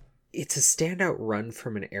 It's a standout run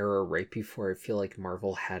from an era right before I feel like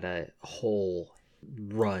Marvel had a whole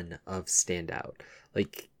run of standout.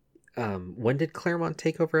 Like, when did Claremont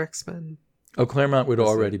take over X-Men? Oh, Claremont would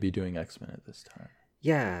already be doing X-Men at this time.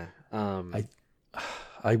 Yeah. I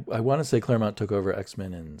want to say Claremont took over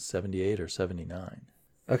X-Men in 78 or 79.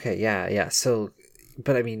 Okay, yeah. So,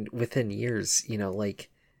 but I mean, within years,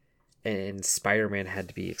 and Spider-Man had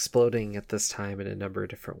to be exploding at this time in a number of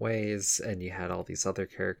different ways, and you had all these other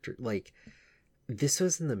characters. Like, this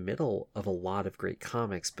was in the middle of a lot of great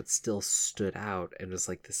comics, but still stood out and was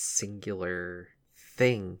like this singular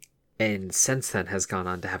thing. And since then has gone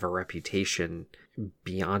on to have a reputation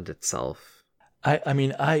beyond itself. I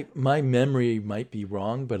mean, my memory might be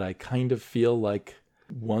wrong, but I kind of feel like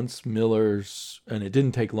once Miller's, and it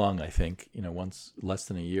didn't take long, I think, once less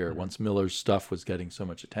than a year, once Miller's stuff was getting so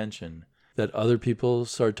much attention that other people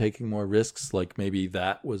started taking more risks. Like maybe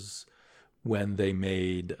that was when they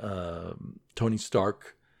made Tony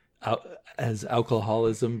Stark as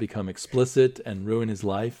alcoholism become explicit and ruin his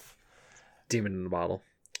life. Demon in a bottle.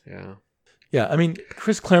 Yeah. Yeah, I mean,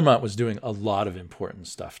 Chris Claremont was doing a lot of important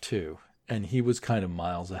stuff too, and he was kind of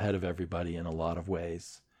miles ahead of everybody in a lot of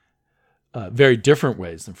ways. Very different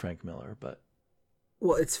ways than Frank Miller, but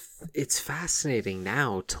Well, it's fascinating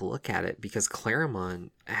now to look at it because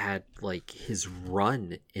Claremont had like his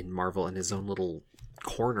run in Marvel in his own little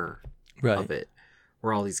corner of it,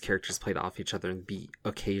 where all these characters played off each other and be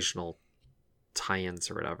occasional tie-ins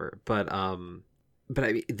or whatever. But I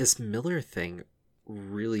mean, this Miller thing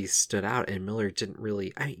really stood out, and Miller didn't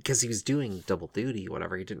really, because he was doing double duty,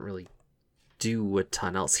 whatever. He didn't really do a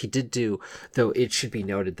ton else. He did do, though. It should be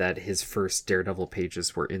noted that his first Daredevil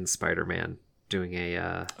pages were in Spider-Man, doing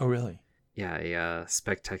a oh really? Yeah, a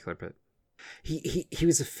spectacular bit. He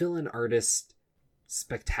was a fill-in artist,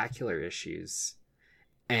 spectacular issues,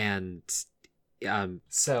 and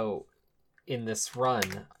so in this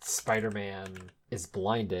run, Spider-Man is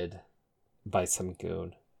blinded by some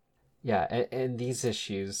goon. Yeah, and these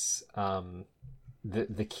issues,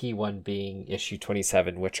 the key one being issue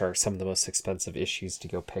 27, which are some of the most expensive issues to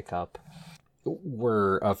go pick up,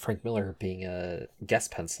 were Frank Miller being a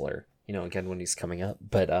guest penciler. Again when he's coming up,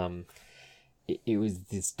 but it was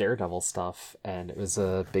this Daredevil stuff, and it was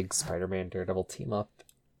a big Spider-Man Daredevil team up.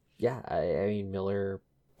 Yeah, I mean, Miller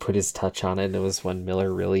put his touch on it, and it was when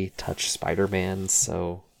Miller really touched Spider-Man,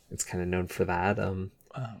 so it's kind of known for that.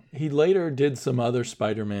 He later did some other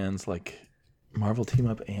Spider-Mans, like Marvel Team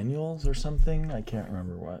Up Annuals or something. I can't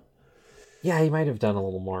remember what. Yeah, he might have done a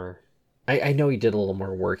little more. I know he did a little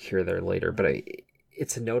more work here or there later, but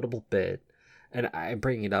it's a notable bit. And I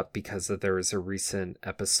bring it up because there was a recent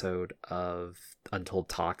episode of Untold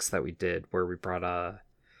Talks that we did where we brought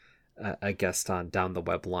a guest on down the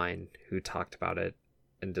web line who talked about it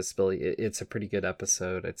and disability. It's a pretty good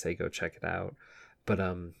episode. I'd say go check it out. But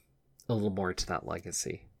a little more to that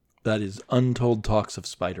legacy. That is Untold Talks of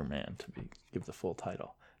Spider-Man, give the full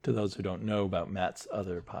title to those who don't know about Matt's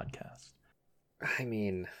other podcast. I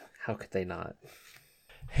mean, how could they not?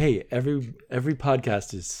 Hey, every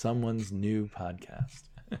podcast is someone's new podcast.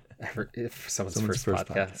 If someone's first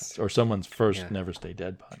podcast. Or someone's first Never Stay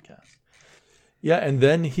Dead podcast. Yeah, and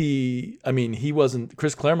then he wasn't,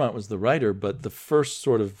 Chris Claremont was the writer, but the first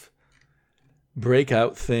sort of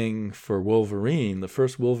breakout thing for Wolverine, the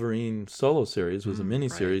first Wolverine solo series was a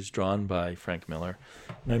miniseries drawn by Frank Miller.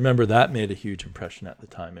 And I remember that made a huge impression at the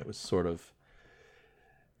time. It was sort of,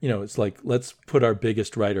 it's like, let's put our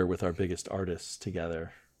biggest writer with our biggest artists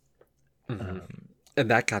together. Mm-hmm. And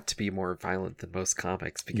that got to be more violent than most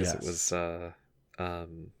comics because it was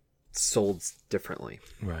sold differently.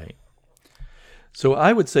 Right. So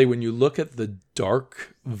I would say when you look at the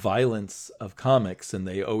dark violence of comics, and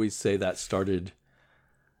they always say that started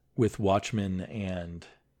with Watchmen and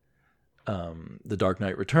The Dark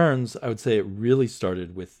Knight Returns, I would say it really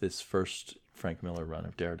started with this first Frank Miller run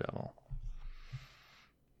of Daredevil.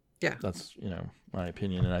 Yeah. That's, my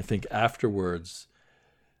opinion. And I think afterwards,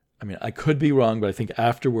 I could be wrong, but I think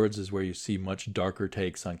afterwards is where you see much darker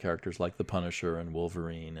takes on characters like the Punisher and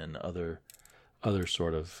Wolverine and other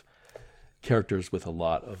sort of characters with a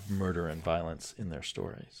lot of murder and violence in their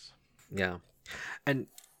stories. Yeah. And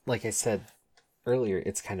like I said earlier,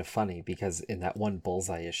 it's kind of funny because in that one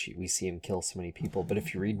Bullseye issue, we see him kill so many people. But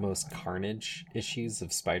if you read most Carnage issues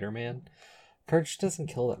of Spider-Man, Carnage doesn't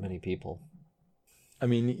kill that many people.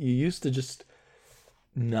 You used to just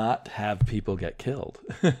not have people get killed.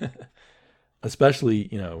 Especially,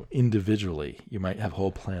 individually. You might have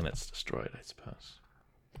whole planets destroyed, I suppose.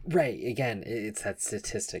 Right. Again, it's that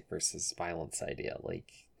statistic versus violence idea.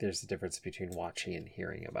 Like, there's a difference between watching and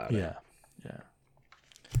hearing about it. Yeah.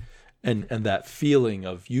 And that feeling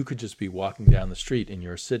of you could just be walking down the street in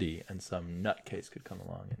your city and some nutcase could come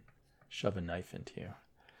along and shove a knife into you,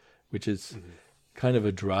 which is kind of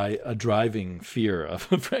a driving fear of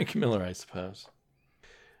Frank Miller, I suppose.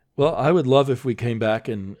 Well, I would love if we came back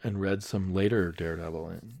and read some later Daredevil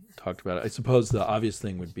and talked about it. I suppose the obvious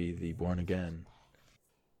thing would be the Born Again.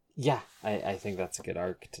 Yeah, I think that's a good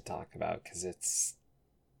arc to talk about because it's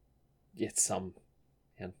it's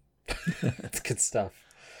good stuff.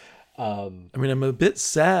 I'm a bit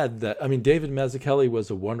sad that David Mazzucchelli was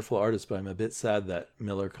a wonderful artist, but I'm a bit sad that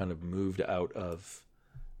Miller kind of moved out of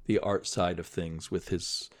the art side of things with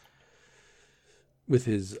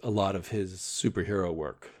a lot of his superhero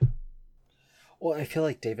work. Well, I feel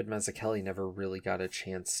like David Mazzucchelli never really got a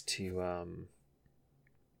chance to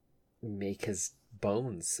make his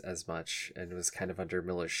bones as much and was kind of under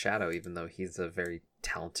Miller's shadow, even though he's a very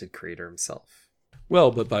talented creator himself.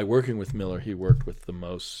 Well, but by working with Miller, he worked with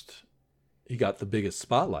he got the biggest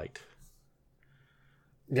spotlight.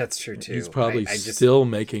 That's true too. He's probably still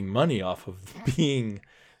making money off of being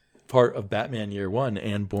part of Batman Year One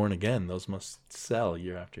and Born Again. Those must sell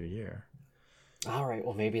year after year. All right.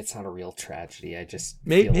 Well, maybe it's not a real tragedy. I just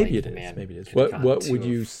maybe it is. Maybe it is. What would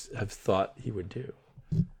you have thought he would do?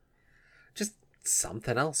 Just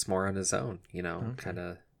something else more on his own. Kind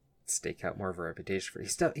of stake out more of a reputation for.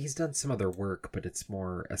 He's done some other work, but it's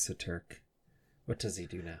more esoteric. What does he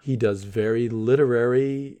do now? He does very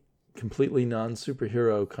literary, completely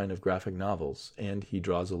non-superhero kind of graphic novels, and he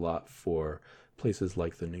draws a lot for places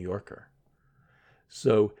like The New Yorker.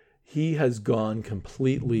 So he has gone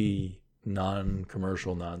completely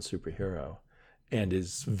non-commercial, non-superhero, and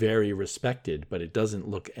is very respected, but it doesn't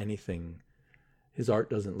look anything, his art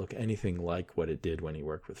doesn't look anything like what it did when he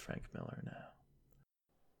worked with Frank Miller now.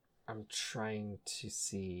 I'm trying to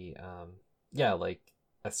see, like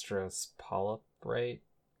Estros Polyp, right?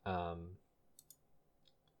 I'm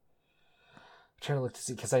trying to look to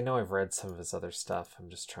see, because I know I've read some of his other stuff. I'm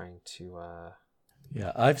just trying to...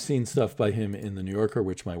 Yeah, I've seen stuff by him in The New Yorker,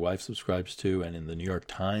 which my wife subscribes to, and in the New York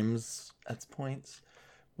Times at points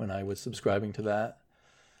when I was subscribing to that.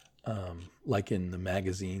 Like in the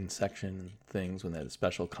magazine section things when they had a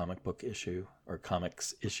special comic book issue or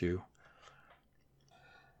comics issue.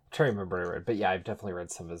 I'm trying to remember what I read, but yeah, I've definitely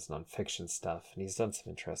read some of his nonfiction stuff, and he's done some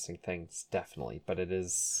interesting things, definitely, but it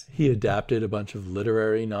is... He adapted a bunch of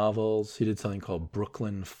literary novels. He did something called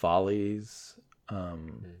Brooklyn Follies.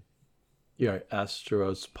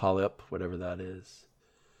 Asteros Polyp, whatever that is.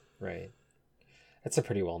 Right. That's a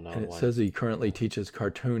pretty well-known one. And it says he currently teaches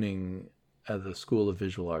cartooning at the School of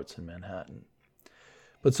Visual Arts in Manhattan.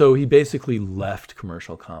 But so he basically left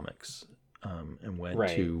commercial comics and went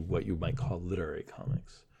to what you might call literary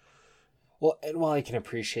comics. Well, and while I can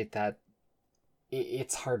appreciate that,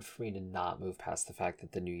 it's hard for me to not move past the fact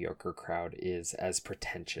that the New Yorker crowd is as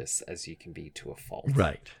pretentious as you can be to a fault.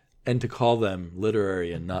 Right. And to call them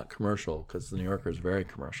literary and not commercial, because the New Yorker is very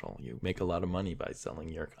commercial. You make a lot of money by selling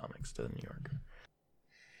your comics to the New Yorker.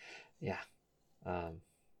 Yeah.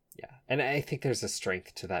 Yeah, and I think there's a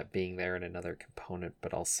strength to that being there in another component,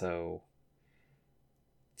 but also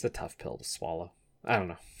it's a tough pill to swallow. I don't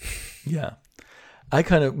know. Yeah. I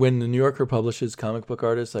kind of, when the New Yorker publishes comic book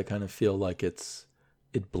artists, I kind of feel like it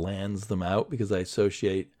blands them out because I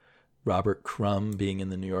associate Robert Crumb being in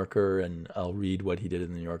the New Yorker, and I'll read what he did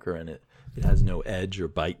in the New Yorker, and it has no edge or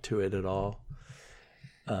bite to it at all.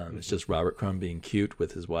 It's just Robert Crumb being cute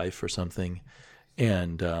with his wife or something.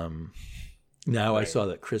 And now I saw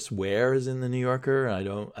that Chris Ware is in the New Yorker.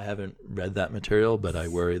 I haven't read that material, but I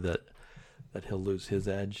worry that he'll lose his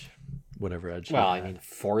edge, whatever edge. Well, I mean,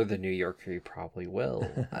 for the New Yorker, you probably will,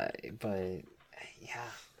 but yeah.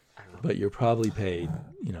 I don't know. But you're probably paid,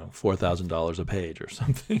 $4,000 a page or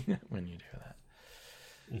something when you do that.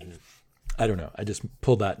 Mm-hmm. I don't know. I just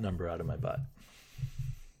pulled that number out of my butt.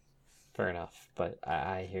 Fair enough, but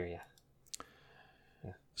I hear you.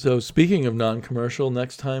 Yeah. So speaking of non-commercial,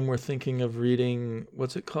 next time we're thinking of reading,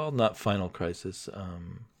 what's it called? Not Final Crisis.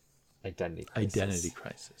 Identity Crisis. Identity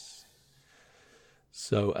Crisis.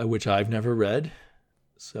 So, which I've never read.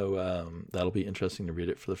 So that'll be interesting to read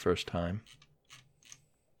it for the first time.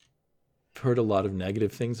 I've heard a lot of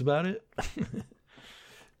negative things about it.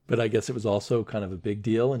 But I guess it was also kind of a big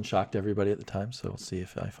deal and shocked everybody at the time. So we'll see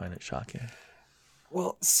if I find it shocking.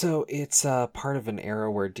 Well, so it's part of an era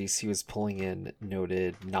where DC was pulling in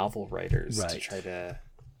noted novel writers to try to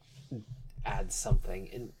add something.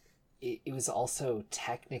 And it was also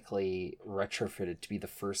technically retrofitted to be the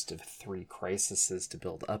first of 3 crises to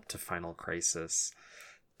build up to Final Crisis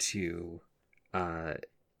to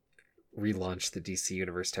relaunch the DC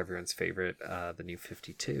universe to everyone's favorite, the New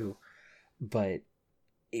 52. But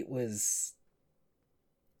it was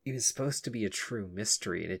supposed to be a true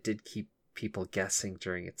mystery, and it did keep people guessing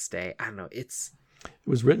during its day. I don't know. It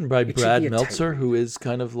was written by Brad Meltzer, who is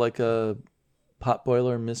kind of like a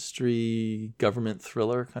potboiler mystery government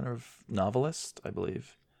thriller kind of novelist, I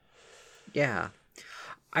believe. Yeah.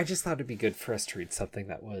 I just thought it'd be good for us to read something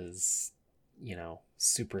that was,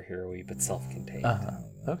 superhero-y but self-contained.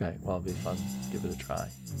 Okay. Well, it'll be fun. Give it a try.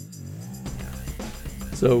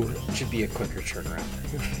 So it should be a quicker turnaround.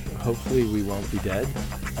 Hopefully we won't be dead,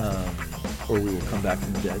 or we will come back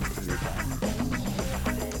from the dead to read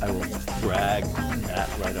that. I will drag Matt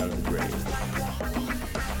right out of the grave.